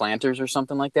city planters or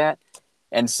something like that.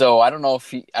 And so I don't know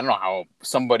how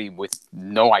somebody with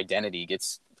no identity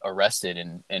gets arrested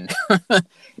and and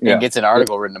gets an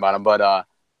article written about him. But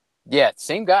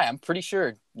same guy. I'm pretty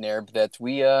sure, Nerb, that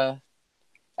we I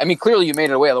mean, clearly you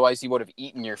made it away, otherwise he would have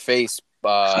eaten your face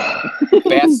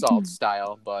bath salt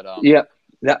style. But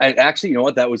actually, you know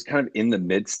what, that was kind of in the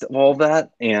midst of all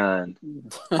that, and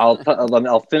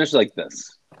I'll finish like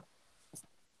this.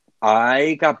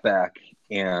 I got back,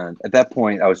 and at that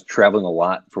point I was traveling a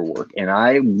lot for work, and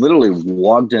I literally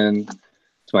logged in to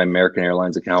my American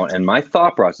Airlines account, and my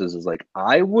thought process is like,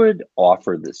 I would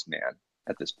offer this man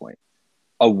at this point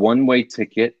a one-way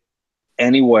ticket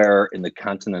anywhere in the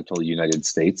continental United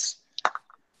States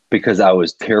because I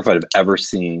was terrified of ever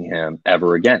seeing him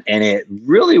ever again. And it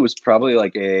really was probably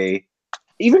like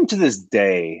even to this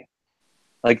day,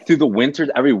 like through the winters,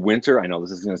 every winter, I know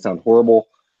this is going to sound horrible.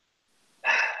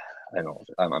 I don't know.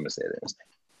 I'm going to say this.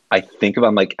 I think about,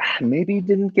 I'm like, maybe he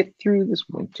didn't get through this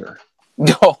winter.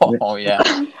 Oh yeah,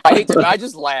 I hate to. I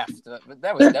just laughed.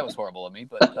 That was horrible of me,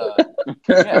 but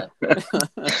yeah.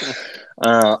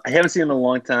 I haven't seen him in a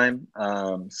long time.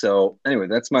 So anyway,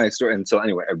 that's my story. And so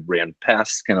anyway, I ran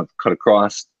past, kind of cut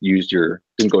across, didn't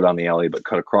go down the alley, but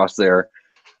cut across there.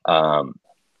 So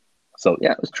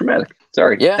yeah, it was traumatic.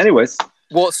 Sorry. Yeah. Anyways.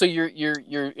 Well, so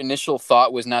your initial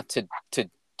thought was not to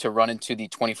run into the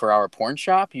 24-hour porn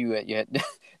shop. You had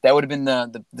that would have been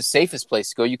the safest place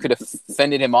to go. You could have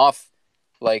fended him off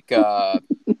like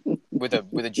with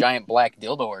a giant black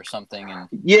dildo or something, and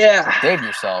save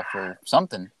yourself or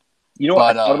something. You know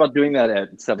what? I thought about doing that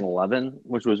at 7-Eleven,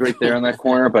 which was right there on that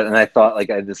corner. And I thought, like,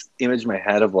 I had this image in my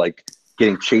head of like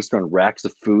getting chased around racks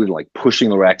of food, and, like pushing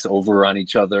the racks over on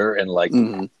each other, and like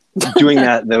doing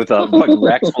that with like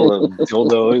racks full of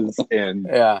dildos, and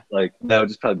like that would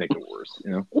just probably make it worse, you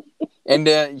know. And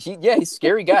he's a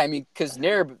scary guy. I mean, because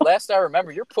Nair, last I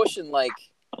remember, you're pushing like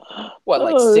what,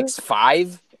 like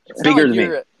 6'5"? Bigger than me.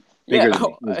 Bigger than me.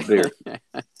 It was bigger.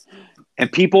 And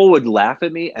people would laugh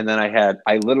at me, and then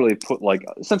I literally put like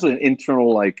essentially an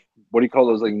internal, like, what do you call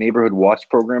those, like neighborhood watch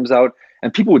programs out,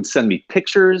 and people would send me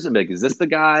pictures and be like, is this the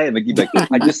guy? And he'd be like,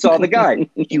 I just saw the guy.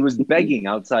 He was begging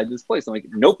outside this place. I'm like,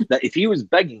 nope, if he was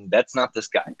begging, that's not this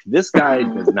guy. This guy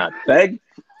does not beg.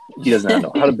 He does not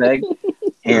know how to beg.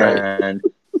 And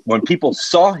when people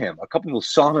saw him, a couple people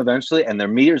saw him eventually, and their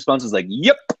immediate response was like,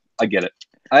 yep, I get it.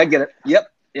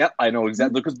 Yep, I know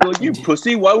exactly. Because like, you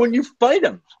pussy, why wouldn't you fight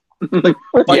him? Like,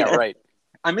 yeah, right.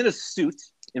 I'm in a suit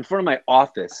in front of my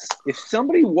office. If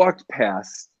somebody walked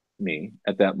past me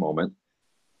at that moment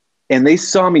and they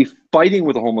saw me fighting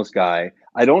with a homeless guy,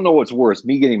 I don't know what's worse,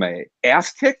 me getting my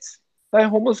ass kicked by a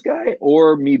homeless guy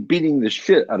or me beating the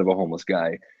shit out of a homeless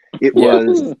guy.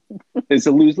 It's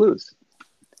a lose-lose.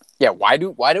 Yeah, why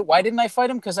didn't I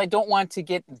fight him? Because I don't want to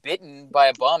get bitten by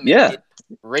a bum and get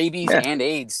rabies and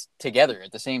AIDS together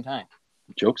at the same time.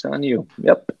 Joke's on you.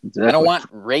 Yep. Exactly. I don't want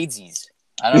raidsies.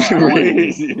 I don't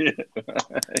want.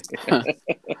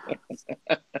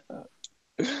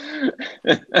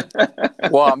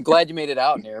 Well, I'm glad you made it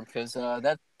out, Nair, because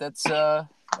that's an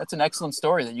excellent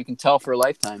story that you can tell for a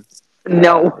lifetime.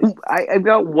 No, I've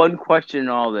got one question in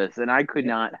all this, and I could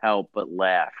not help but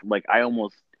laugh. Like, I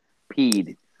almost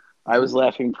peed. I was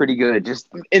laughing pretty good, just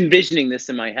envisioning this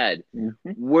in my head.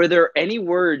 Mm-hmm. Were there any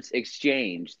words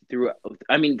exchanged through?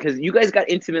 I mean, because you guys got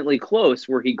intimately close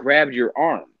where he grabbed your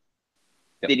arm.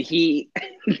 Yep. Did he?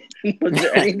 Was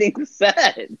there anything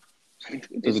said?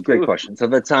 It was a great question. So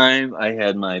at the time, I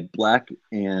had my black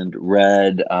and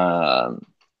red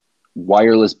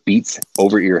wireless Beats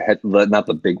over-ear head, not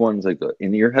the big ones, like the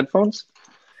in-ear headphones.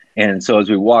 And so as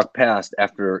we walked past,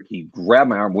 after he grabbed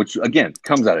my arm, which again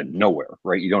comes out of nowhere,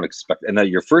 right? You don't expect, and then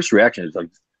your first reaction is like,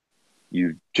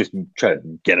 you just try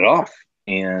to get it off.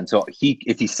 And so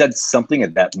if he said something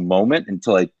at that moment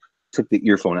until I took the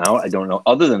earphone out, I don't know.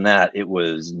 Other than that, it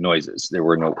was noises. There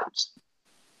were no words.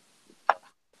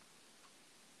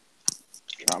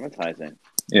 Traumatizing.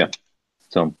 Yeah.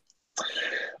 So,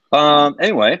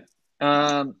 anyway,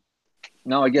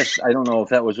 now I guess I don't know if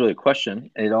that was really a question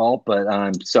at all, but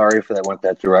I'm sorry if that went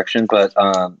that direction. But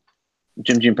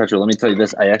Jim Petro, let me tell you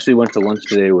this. I actually went to lunch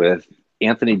today with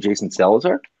Anthony Jason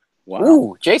Salazar. Wow.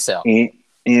 Ooh, J-Sal.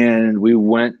 And we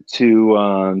went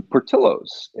to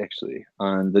Portillo's, actually,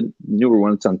 on the newer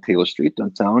one. It's on Taylor Street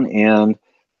downtown. And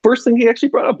first thing he actually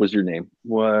brought up was your name,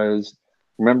 was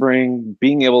remembering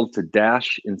being able to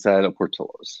dash inside of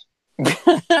Portillo's.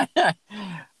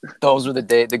 Those were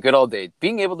the good old days.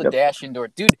 Being able to dash indoor.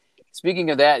 Dude, speaking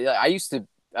of that, I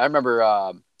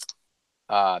remember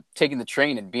taking the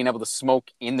train and being able to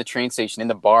smoke in the train station, in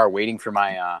the bar, waiting for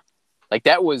my,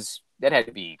 that had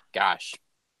to be, gosh,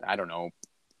 I don't know,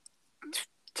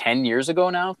 10 years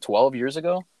ago now, 12 years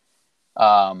ago.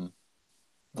 A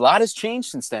lot has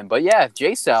changed since then, but yeah,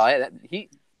 J-Sal, he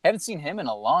haven't seen him in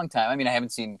a long time. I mean, I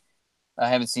haven't seen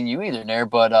you either, Nair,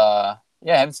 but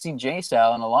yeah, I haven't seen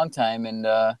J-Sal in a long time, and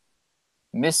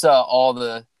miss all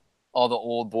the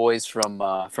old boys from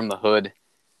the hood.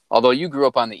 Although you grew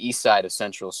up on the east side of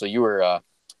Central, so you were a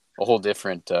whole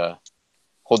different crowd.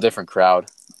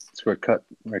 That's where I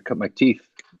cut my teeth.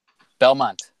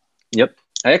 Belmont. Yep.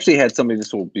 I actually had somebody,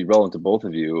 this will be relevant to both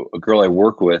of you, a girl I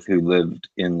work with who lived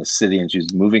in the city, and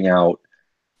she's moving out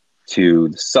to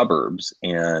the suburbs,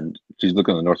 and she's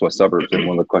looking at the northwest suburbs. And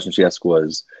one of the questions she asked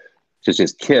was, she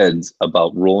has kids,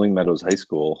 about Rolling Meadows High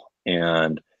School.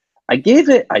 And I gave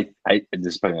it.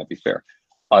 This might not be fair.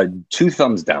 2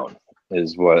 thumbs down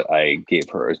is what I gave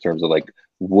her in terms of like,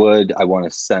 would I want to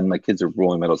send my kids to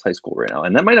Rolling Meadows High School right now?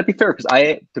 And that might not be fair because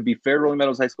to be fair, Rolling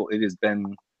Meadows High School, it has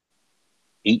been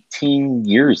 18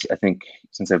 years, I think,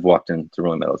 since I've walked into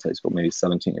Rolling Meadows High School, maybe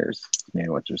 17 years,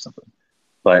 or something.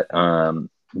 But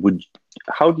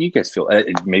how do you guys feel?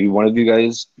 Maybe one of you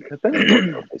guys have been in Rolling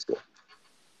Meadows High School.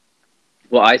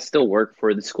 Well, I still work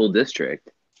for the school district.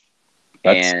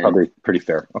 That's probably pretty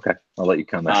fair. Okay, I'll let you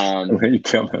comment.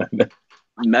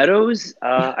 Meadows,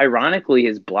 ironically,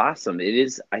 has blossomed. It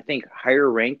is, I think, higher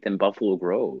ranked than Buffalo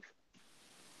Grove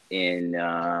in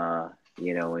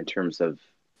in terms of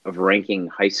ranking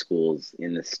high schools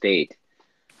in the state.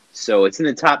 So it's in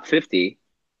the top 50,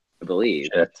 I believe.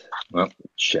 Shit. Well,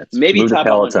 shit. Maybe move top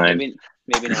to Palatine.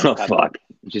 Maybe not. Oh, fuck.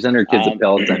 She's under her kids at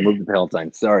Palatine. Move to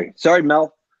Palatine. Sorry,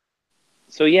 Mel.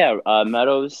 So yeah,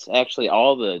 Meadows. Actually,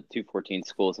 all the 214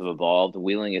 schools have evolved.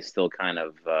 Wheeling is still kind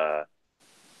of,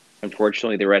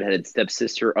 unfortunately, the redheaded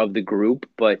stepsister of the group.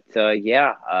 But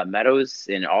Meadows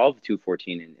and all of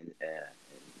 214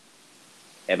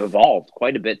 have evolved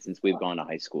quite a bit since we've gone to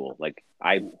high school. Like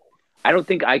I don't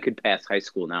think I could pass high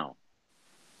school now.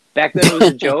 Back then it was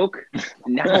a joke.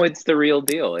 Now it's the real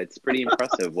deal. It's pretty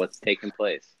impressive what's taken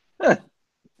place.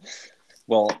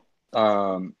 Well,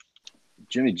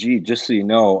 Jimmy G, just so you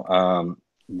know,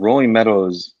 Rolling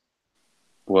Meadows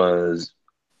was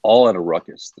all at a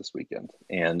ruckus this weekend.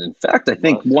 And in fact, I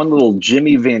think one little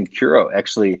Jimmy Van Curo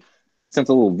actually sent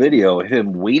a little video of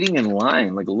him waiting in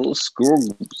line like a little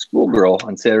schoolgirl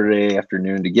on Saturday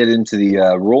afternoon to get into the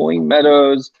Rolling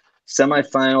Meadows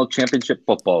semifinal championship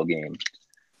football game.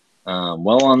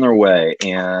 Well on their way.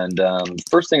 And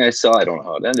first thing I saw, I don't know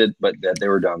how it ended, but that they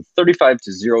were down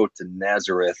 35-0 to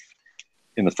Nazareth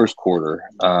in the first quarter.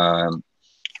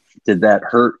 Did that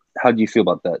hurt? How do you feel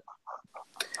about that?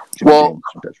 Well,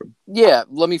 yeah,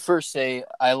 let me first say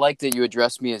I like that you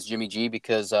addressed me as Jimmy G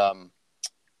because I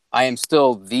am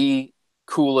still the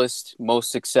coolest,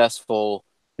 most successful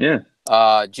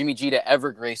Jimmy G to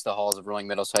ever grace the halls of Rolling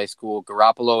Meadows High School.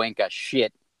 Garoppolo ain't got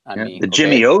shit on me. The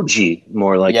Jimmy OG,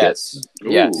 more like it.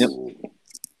 Yes. Yep.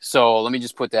 So let me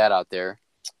just put that out there.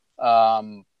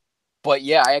 But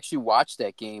yeah, I actually watched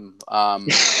that game. I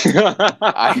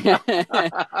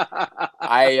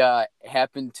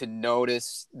happened to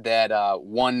notice that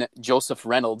one Joseph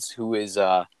Reynolds, who is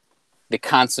the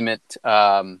consummate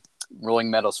Rolling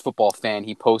Meadows football fan,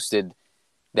 he posted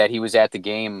that he was at the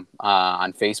game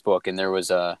on Facebook, and there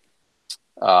was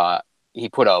he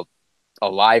put a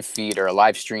live feed or a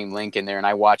live stream link in there, and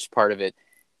I watched part of it,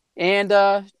 and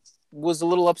was a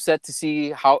little upset to see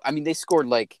how. I mean, they scored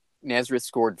Nazareth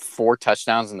scored 4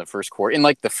 touchdowns in the first quarter in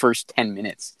the first 10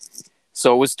 minutes.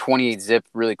 So it was 28-zip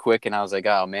really quick. And I was like,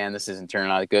 oh man, this isn't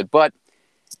turning out good. But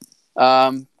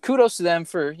kudos to them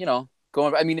for,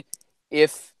 going. I mean,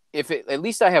 if at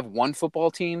least I have one football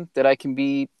team that I can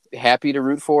be happy to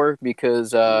root for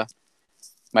because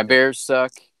my Bears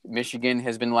suck. Michigan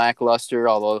has been lackluster,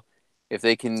 although if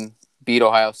they can beat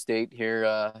Ohio State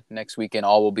here next weekend,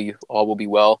 all will be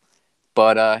well.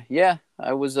 But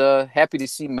I was happy to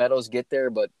see Meadows get there,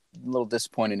 but a little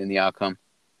disappointed in the outcome.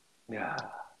 Yeah.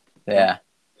 Kind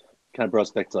of brought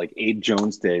us back to Abe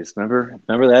Jones days. Remember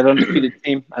that undefeated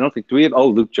team? I don't think do we have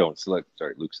Luke Jones. Luke's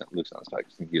on his podcast. I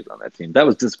think he was on that team. That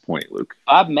was disappointing, Luke.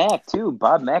 Bob Mack too.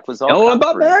 Bob Mack was all. Oh, and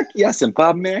Bob Mack, yes, and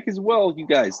Bob Mack as well. You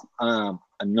guys, I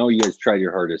know you guys tried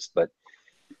your hardest, but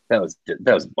that was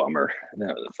a bummer.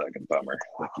 That was a fucking bummer.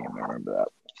 I can't remember that.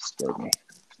 It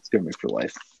scared me for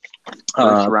life.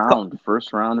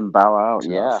 First round and bow out.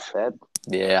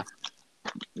 Yeah.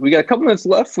 We got a couple minutes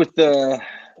left with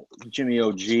Jimmy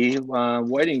OG.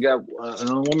 Whiting, you got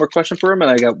one more question for him, and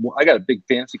I got a big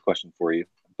fantasy question for you.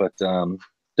 But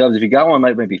Dubs, if you got one,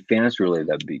 maybe fantasy related,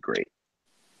 that'd be great.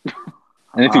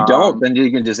 And if you don't, then you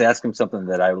can just ask him something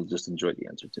that I will just enjoy the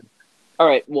answer to. All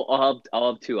right. Well,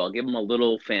 I'll have 2. I'll give him a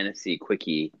little fantasy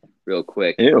quickie, real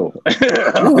quick. Ew.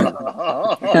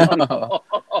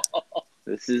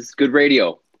 This is good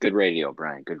radio. Good radio,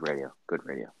 Brian. Good radio.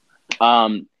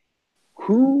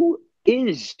 Who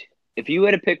is, if you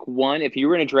had to pick one, if you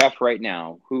were in a draft right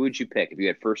now, who would you pick? If you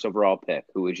had first overall pick,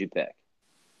 who would you pick?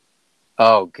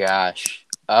 Oh gosh.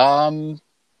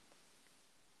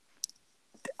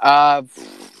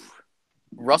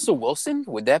 Russell Wilson?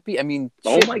 Would that be? I mean,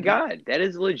 oh my God, that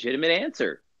is a legitimate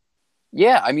answer.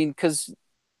 Yeah, I mean, because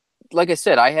like I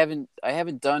said, I haven't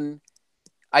done.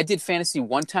 I did fantasy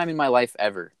one time in my life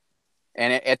ever.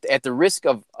 And at the risk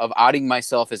of outing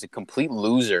myself as a complete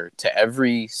loser to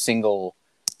every single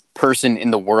person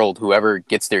in the world, whoever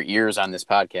gets their ears on this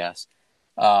podcast,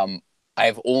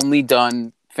 I've only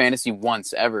done fantasy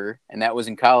once ever, and that was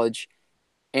in college.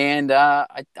 And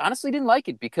I honestly didn't like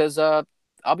it because I'll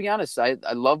be honest, I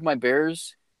love my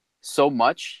Bears so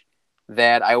much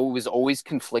that I was always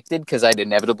conflicted because I'd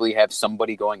inevitably have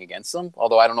somebody going against them.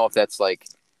 Although I don't know if that's like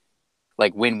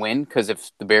win-win, because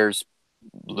if the Bears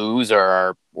lose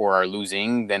or are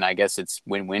losing, then I guess it's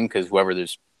win-win because whoever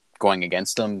there's going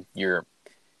against them, you're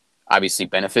obviously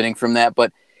benefiting from that.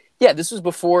 But yeah, this was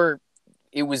before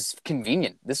it was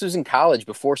convenient. This was in college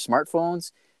before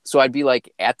smartphones. So I'd be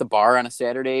like at the bar on a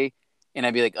Saturday and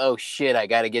I'd be like, oh shit, I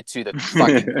got to get to the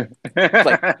fucking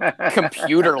like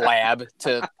computer lab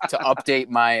to update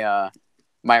my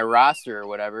my roster or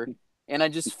whatever. And I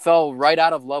just fell right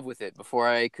out of love with it before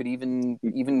I could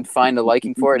even find a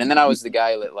liking for it. And then I was the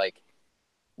guy that like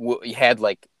had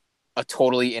like a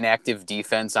totally inactive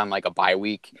defense on like a bye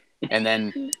week, and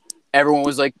then everyone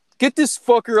was like, "Get this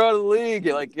fucker out of the league!"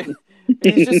 Like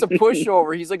he's just a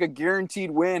pushover. He's like a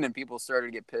guaranteed win, and people started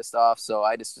to get pissed off. So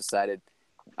I just decided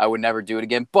I would never do it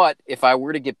again. But if I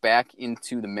were to get back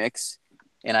into the mix,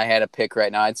 and I had a pick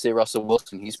right now, I'd say Russell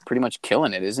Wilson. He's pretty much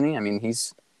killing it, isn't he? I mean,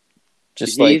 he's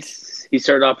just he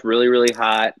started off really, really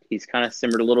hot. He's kind of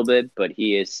simmered a little bit, but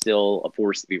he is still a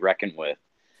force to be reckoned with.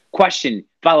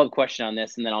 Follow-up question on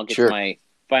this, and then I'll get to my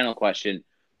final question.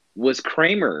 Was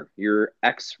Kramer your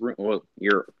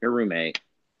your roommate?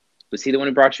 Was he the one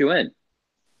who brought you in?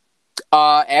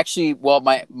 Actually, well,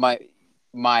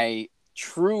 my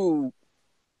true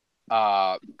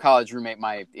college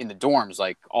roommate, in the dorms,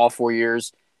 like all 4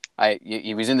 years,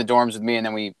 he was in the dorms with me, and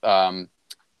then we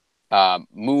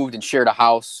moved and shared a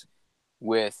house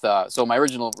with. So my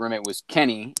original roommate was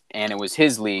Kenny, and it was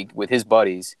his league with his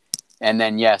buddies, and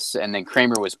then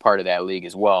Kramer was part of that league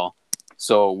as well.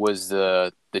 So it was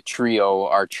our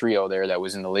trio there that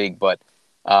was in the league, but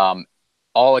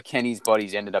all of Kenny's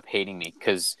buddies ended up hating me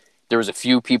because there was a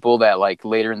few people that like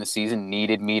later in the season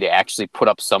needed me to actually put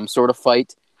up some sort of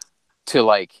fight to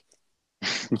like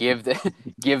give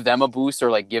them a boost or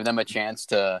like give them a chance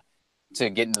to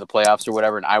get into the playoffs or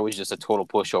whatever. And I was just a total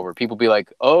pushover. People be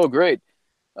like, "Oh, great.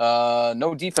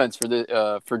 No defense for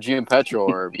GM Petro,"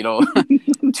 or,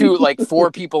 like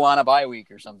 4 people on a bye week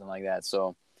or something like that.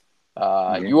 So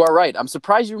you are right. I'm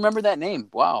surprised you remember that name.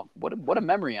 Wow. What a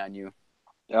memory on you.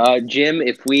 Jim,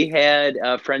 if we had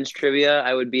Friends Trivia,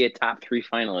 I would be a top 3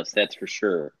 finalist. That's for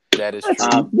sure. That is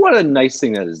true. What a nice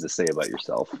thing that is to say about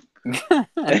yourself.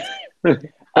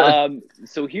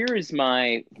 So here is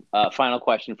my final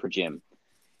question for Jim.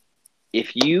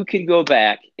 If you could go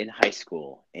back in high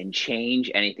school and change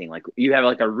anything, like you have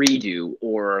like a redo,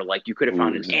 or like you could have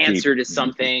found an answer to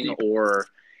something, or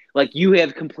like you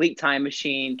have complete time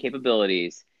machine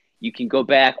capabilities, you can go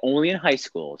back only in high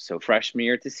school, so freshman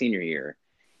year to senior year.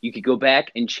 You could go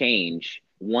back and change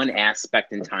one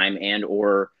aspect in time and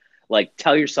or like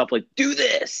tell yourself like, do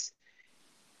this.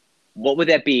 What would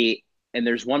that be? And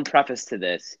there's one preface to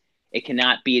this. It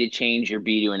cannot be to change your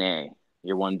B to an A,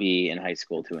 your 1B in high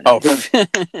school to an A. Oh,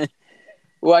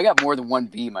 well, I got more than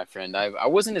 1B, my friend. I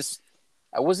wasn't as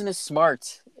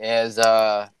smart as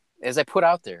I put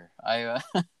out there. I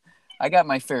got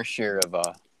my fair share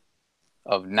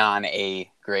of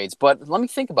non-A grades, but let me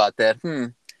think about that.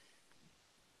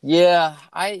 Yeah,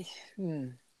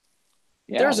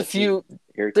 there's a few.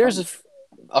 There's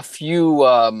a few.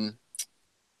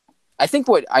 I think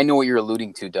I know what you're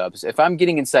alluding to, Dubs. If I'm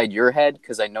getting inside your head,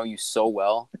 because I know you so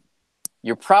well,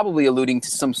 you're probably alluding to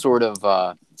some sort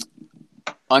of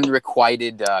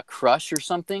unrequited crush or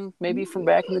something, maybe from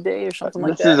back in the day or something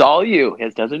like that. This is all you. It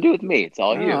has nothing to do with me. It's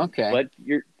all you. Okay. But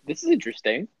this is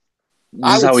interesting.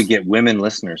 This is how we get women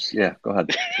listeners. Yeah, go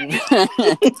ahead.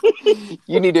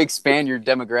 You need to expand your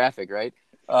demographic, right?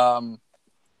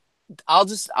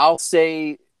 I'll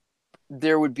say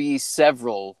there would be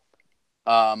several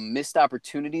missed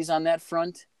opportunities on that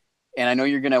front, and I know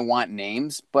you're gonna want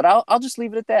names, but I'll just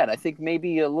leave it at that. I think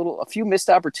maybe a few missed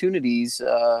opportunities,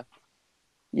 on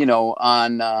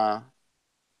the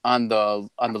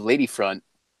lady front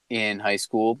in high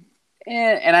school,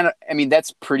 and I mean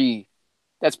that's pretty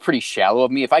shallow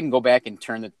of me. If I can go back and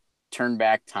turn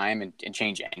back time and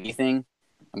change anything,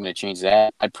 I'm going to change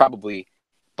that. I'd probably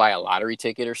buy a lottery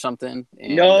ticket or something.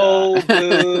 And,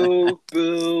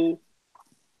 boo.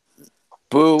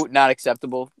 Boo, not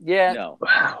acceptable. Yeah. No.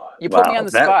 Wow. You put me on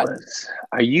the spot.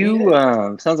 Are you,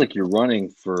 sounds like you're running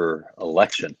for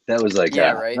election. That was like,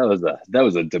 right. That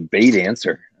was a debate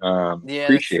answer.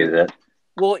 Appreciate it.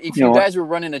 Well, if you guys were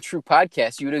running a true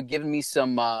podcast, you would have given me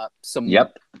some notes, some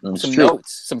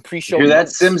pre-show notes. Hear that,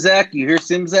 Simzak? You hear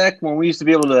Simzak? When we used to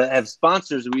be able to have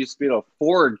sponsors, we used to be able to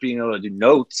afford being able to do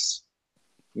notes.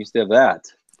 We used to have that.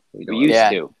 We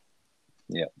used to.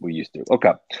 Yeah, we used to.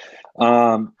 Okay.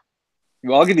 Well,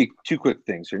 I'll give you two quick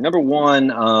things here. Number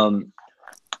one,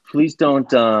 please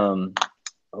don't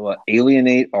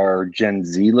alienate our Gen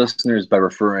Z listeners by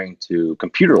referring to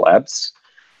computer labs.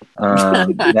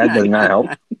 That does not help.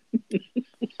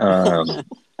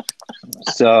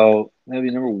 So maybe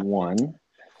number one.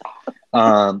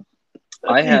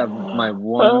 I have my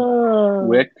one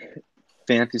quick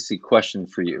fantasy question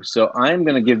for you. So I'm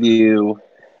going to give you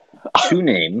two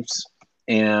names,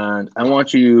 and I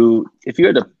want you, if you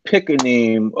had to pick a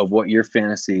name of what your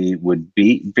fantasy would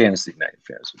be,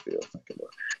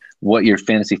 what your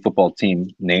fantasy football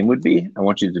team name would be, I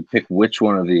want you to pick which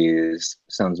one of these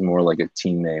sounds more like a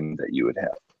team name that you would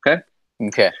have. Okay?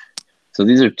 Okay. So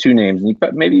these are two names.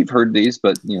 Maybe you've heard these,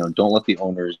 but don't let the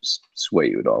owners sway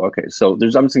you at all. Okay, so I'm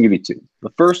just gonna give you two.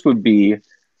 The first would be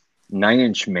 9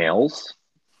 Inch Males.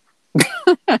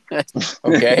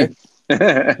 Okay.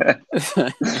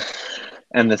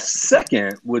 And the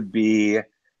second would be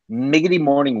Miggity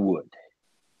Morning Wood.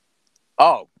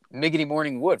 Oh, Miggity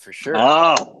Morning Wood for sure.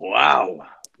 Oh,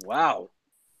 wow.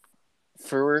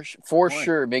 For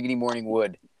sure, Miggity Morning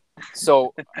Wood.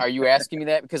 So, are you asking me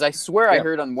that? Because I swear I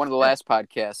heard on one of the last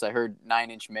podcasts, I heard 9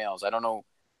 Inch Males. I don't know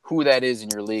who that is in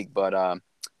your league, but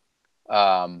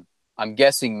I'm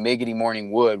guessing Miggity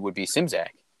Morning Wood would be Simzak.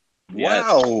 Yes.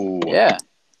 Wow. Yeah.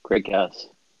 Great guess.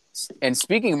 And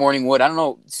speaking of Morning Wood, I don't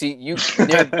know. See, you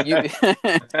speaking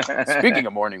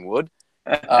of Morning Wood,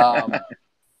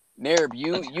 Nerb,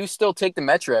 you still take the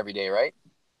Metro every day, right?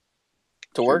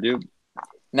 To work? Sure do.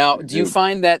 Now, do you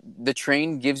find that the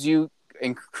train gives you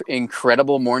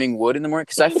incredible morning wood in the morning?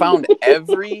 Because I found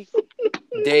every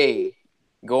day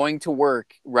going to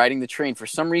work, riding the train, for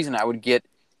some reason I would get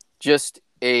just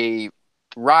a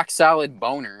rock solid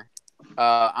boner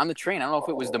on the train. I don't know if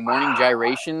it was the morning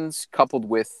gyrations coupled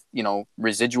with,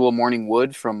 residual morning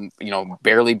wood from,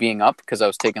 barely being up because I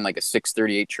was taking like a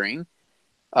 6:38 train.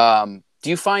 Do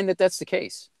you find that that's the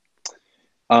case?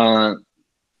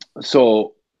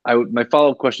 So my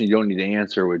follow-up question you don't need to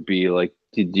answer would be like,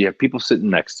 did you have people sitting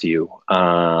next to you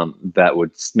that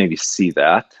would maybe see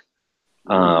that?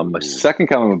 My second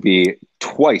comment would be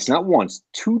twice, not once,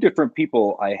 two different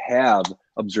people I have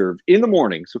observed in the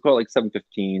morning. So call it like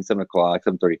 7:15, 7 o'clock,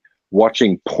 7:30,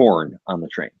 watching porn on the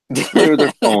train. They're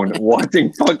their phone,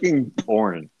 watching fucking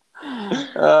porn.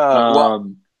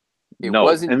 Well, no.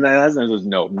 Wasn't... And the answer was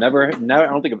no. Never. I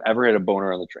don't think I've ever had a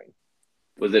boner on the train.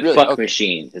 Was it really? Fuck Okay.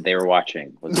 Machine that they were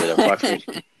watching? Was it a Fuck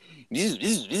Machine?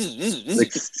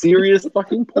 Like serious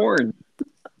fucking porn.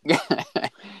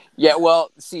 Yeah,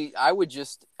 well, see,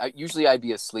 usually I'd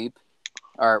be asleep,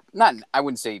 or not. I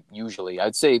wouldn't say usually.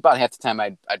 I'd say about half the time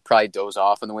I'd probably doze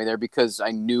off on the way there because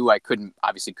I knew I couldn't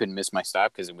miss my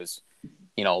stop because it was,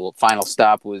 final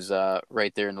stop was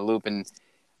right there in the loop, and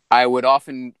I would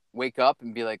often wake up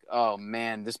and be like, oh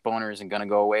man, this boner isn't gonna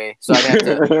go away. So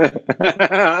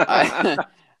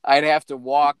I'd have to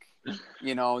walk,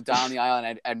 down the aisle,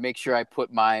 and I'd make sure I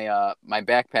put my my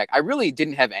backpack. I really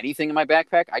didn't have anything in my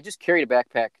backpack. I just carried a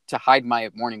backpack to hide my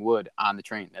morning wood on the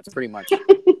train. That's pretty much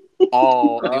the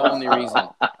only reason.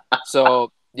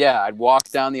 So yeah, I'd walk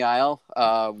down the aisle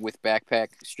with backpack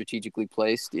strategically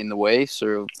placed in the way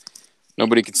so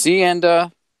nobody could see, and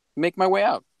make my way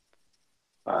out.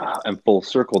 And full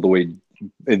circle, the way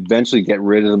eventually get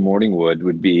rid of the morning wood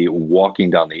would be walking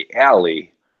down the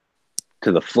alley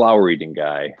to the flower eating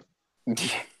guy.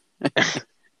 Yes.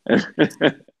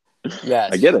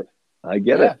 I get it.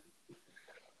 It.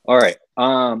 All right.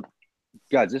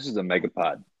 Guys, this is a mega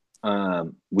pod.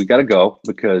 We got to go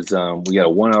because we got a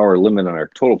 1 hour limit on our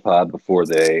total pod before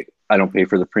I don't pay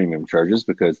for the premium charges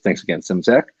because thanks again,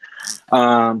 Simzak.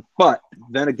 But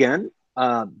then again,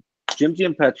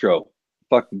 Jim Petro,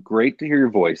 fucking great to hear your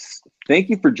voice. Thank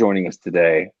you for joining us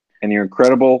today and your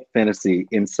incredible fantasy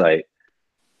insight.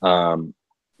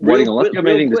 Real quick.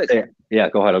 To say, yeah,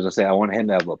 go ahead. I was gonna say I want him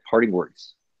to have parting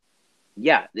words.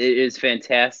 Yeah, it is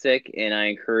fantastic, and I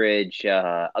encourage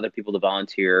other people to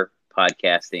volunteer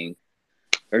podcasting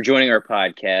or joining our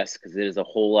podcast because it is a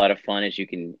whole lot of fun, as you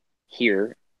can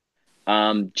hear.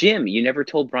 Jim, you never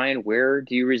told Brian where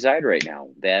do you reside right now?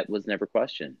 That was never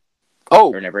questioned.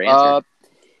 Oh, or never answered.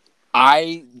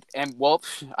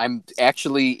 I'm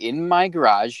actually in my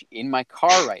garage in my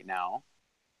car right now.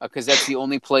 Because that's the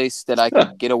only place that I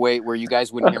could get away where you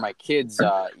guys wouldn't hear my kids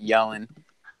yelling,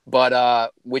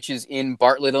 but which is in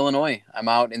Bartlett, Illinois. I'm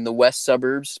out in the west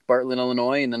suburbs, Bartlett,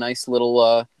 Illinois, in a nice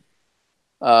little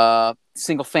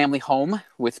single-family home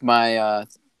with my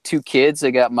 2 kids. I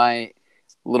got my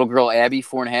little girl, Abby,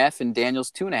 4.5, and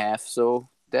Daniel's 2.5. So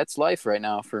that's life right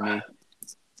now for me.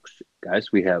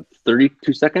 guys, we have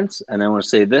 32 seconds, and I want to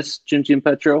say this, Gingy and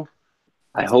Petro.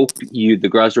 I hope the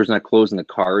garage door is not closed and the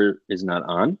car is not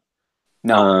on.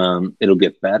 No. It'll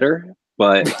get better,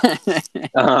 but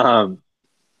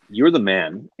you're the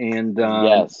man, and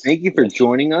Yes. thank you for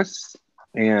joining us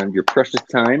and your precious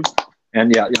time.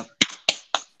 And yeah, I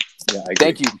agree.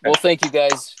 Thank you. Well, thank you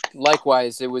guys.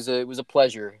 Likewise, it was a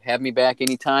pleasure. Have me back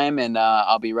anytime, and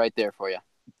I'll be right there for you.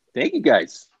 Thank you,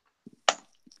 guys.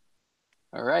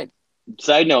 All right.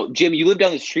 Side note, Jim, you live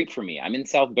down the street from me. I'm in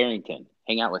South Barrington.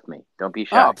 Hang out with me. Don't be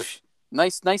shy. Oh,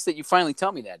 nice that you finally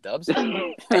tell me that, Dubs. I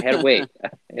had to wait. I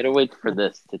had to wait for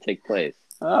this to take place.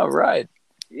 All right.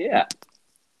 Yeah.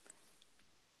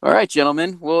 All right,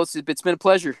 gentlemen. Well, it's been a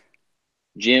pleasure.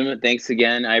 Jim, thanks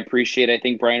again. I appreciate it. I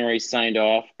think Brian already signed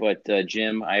off, but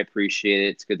Jim, I appreciate it.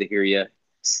 It's good to hear you.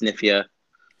 Sniff you.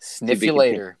 Sniff you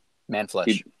later, man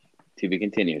flesh. To be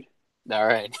continued. All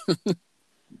right.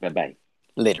 Bye-bye.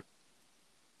 Later.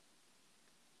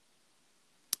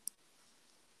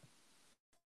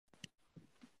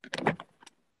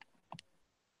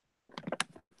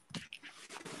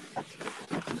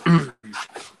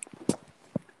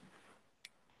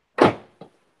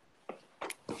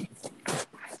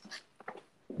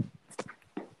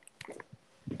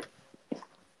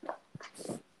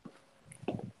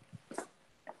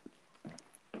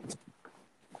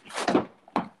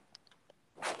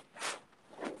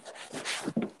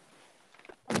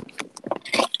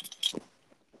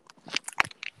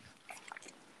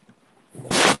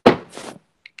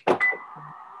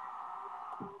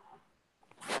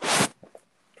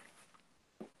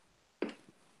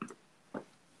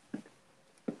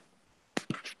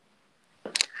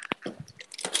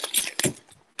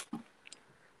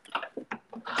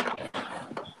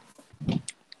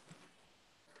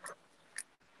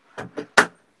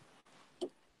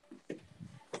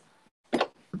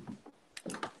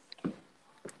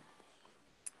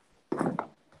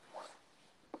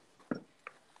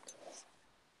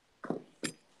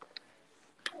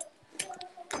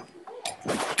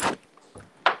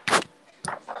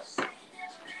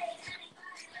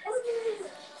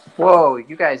 Whoa,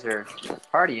 you guys are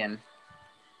partying.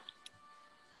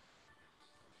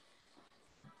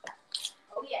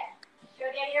 Oh yeah. Show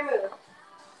Daddy your move.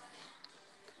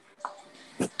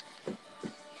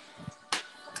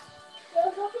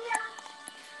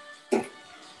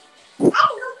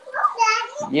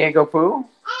 Yeah, go poo? No,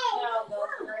 go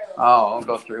through. Oh, I'll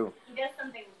go through. He does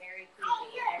something very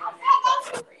creepy. I want to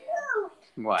post it for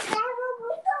you. What?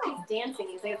 He's dancing.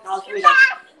 He's like all through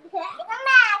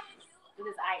with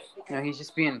his eyes. No, he's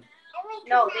just being.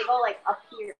 No, they go like up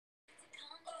here.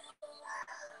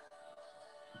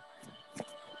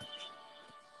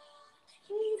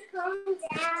 Please calm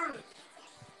down.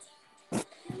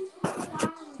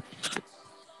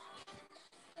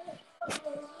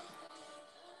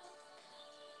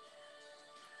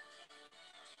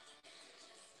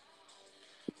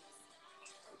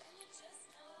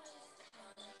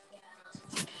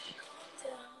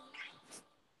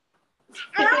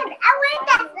 I like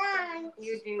that song.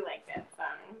 You do like that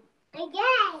song.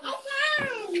 Again.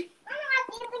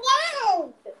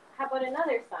 How about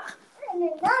another song?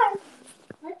 What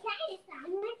kind of song?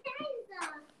 What kind of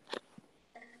song?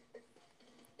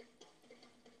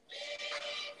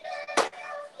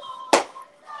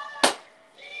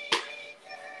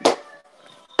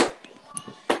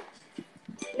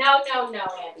 No,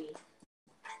 Abby.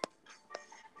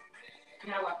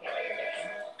 No, okay, what you're doing.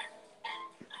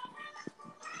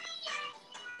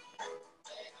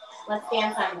 Let's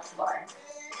dance on the floor.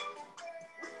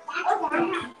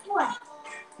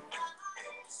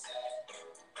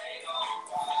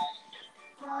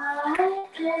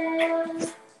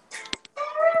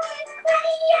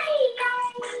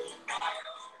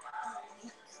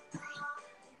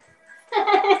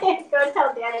 Go tell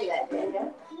Daddy that,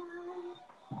 Daniel.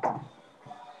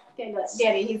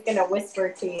 Daddy, he's gonna whisper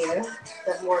to you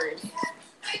the words.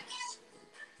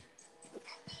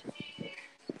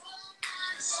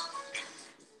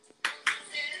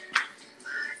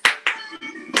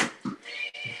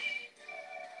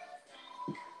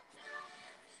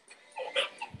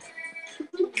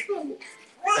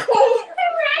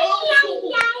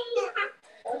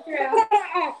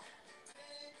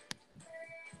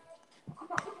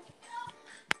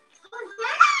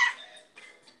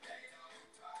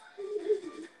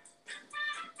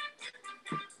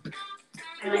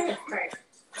 I like this part.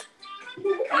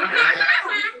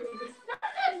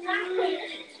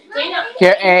 Daniel.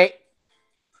 Here, hey.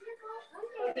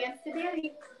 Go dance to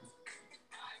Daddy.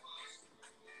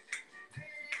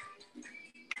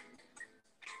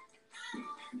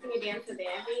 Can you dance with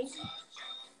Abby?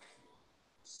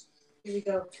 Here we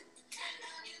go.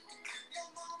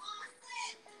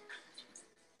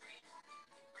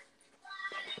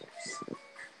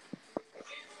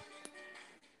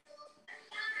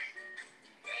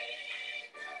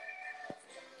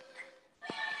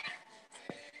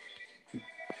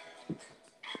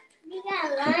 We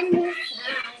got one more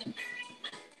song.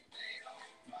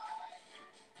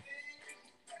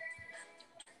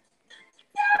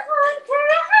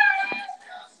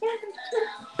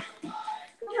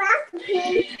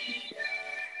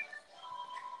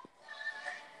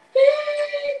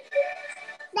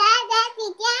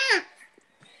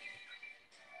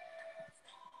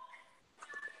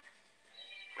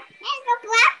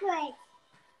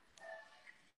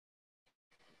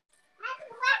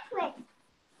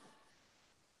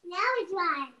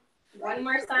 One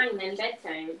more song, then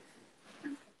bedtime.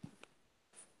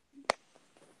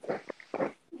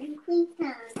 And clean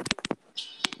time.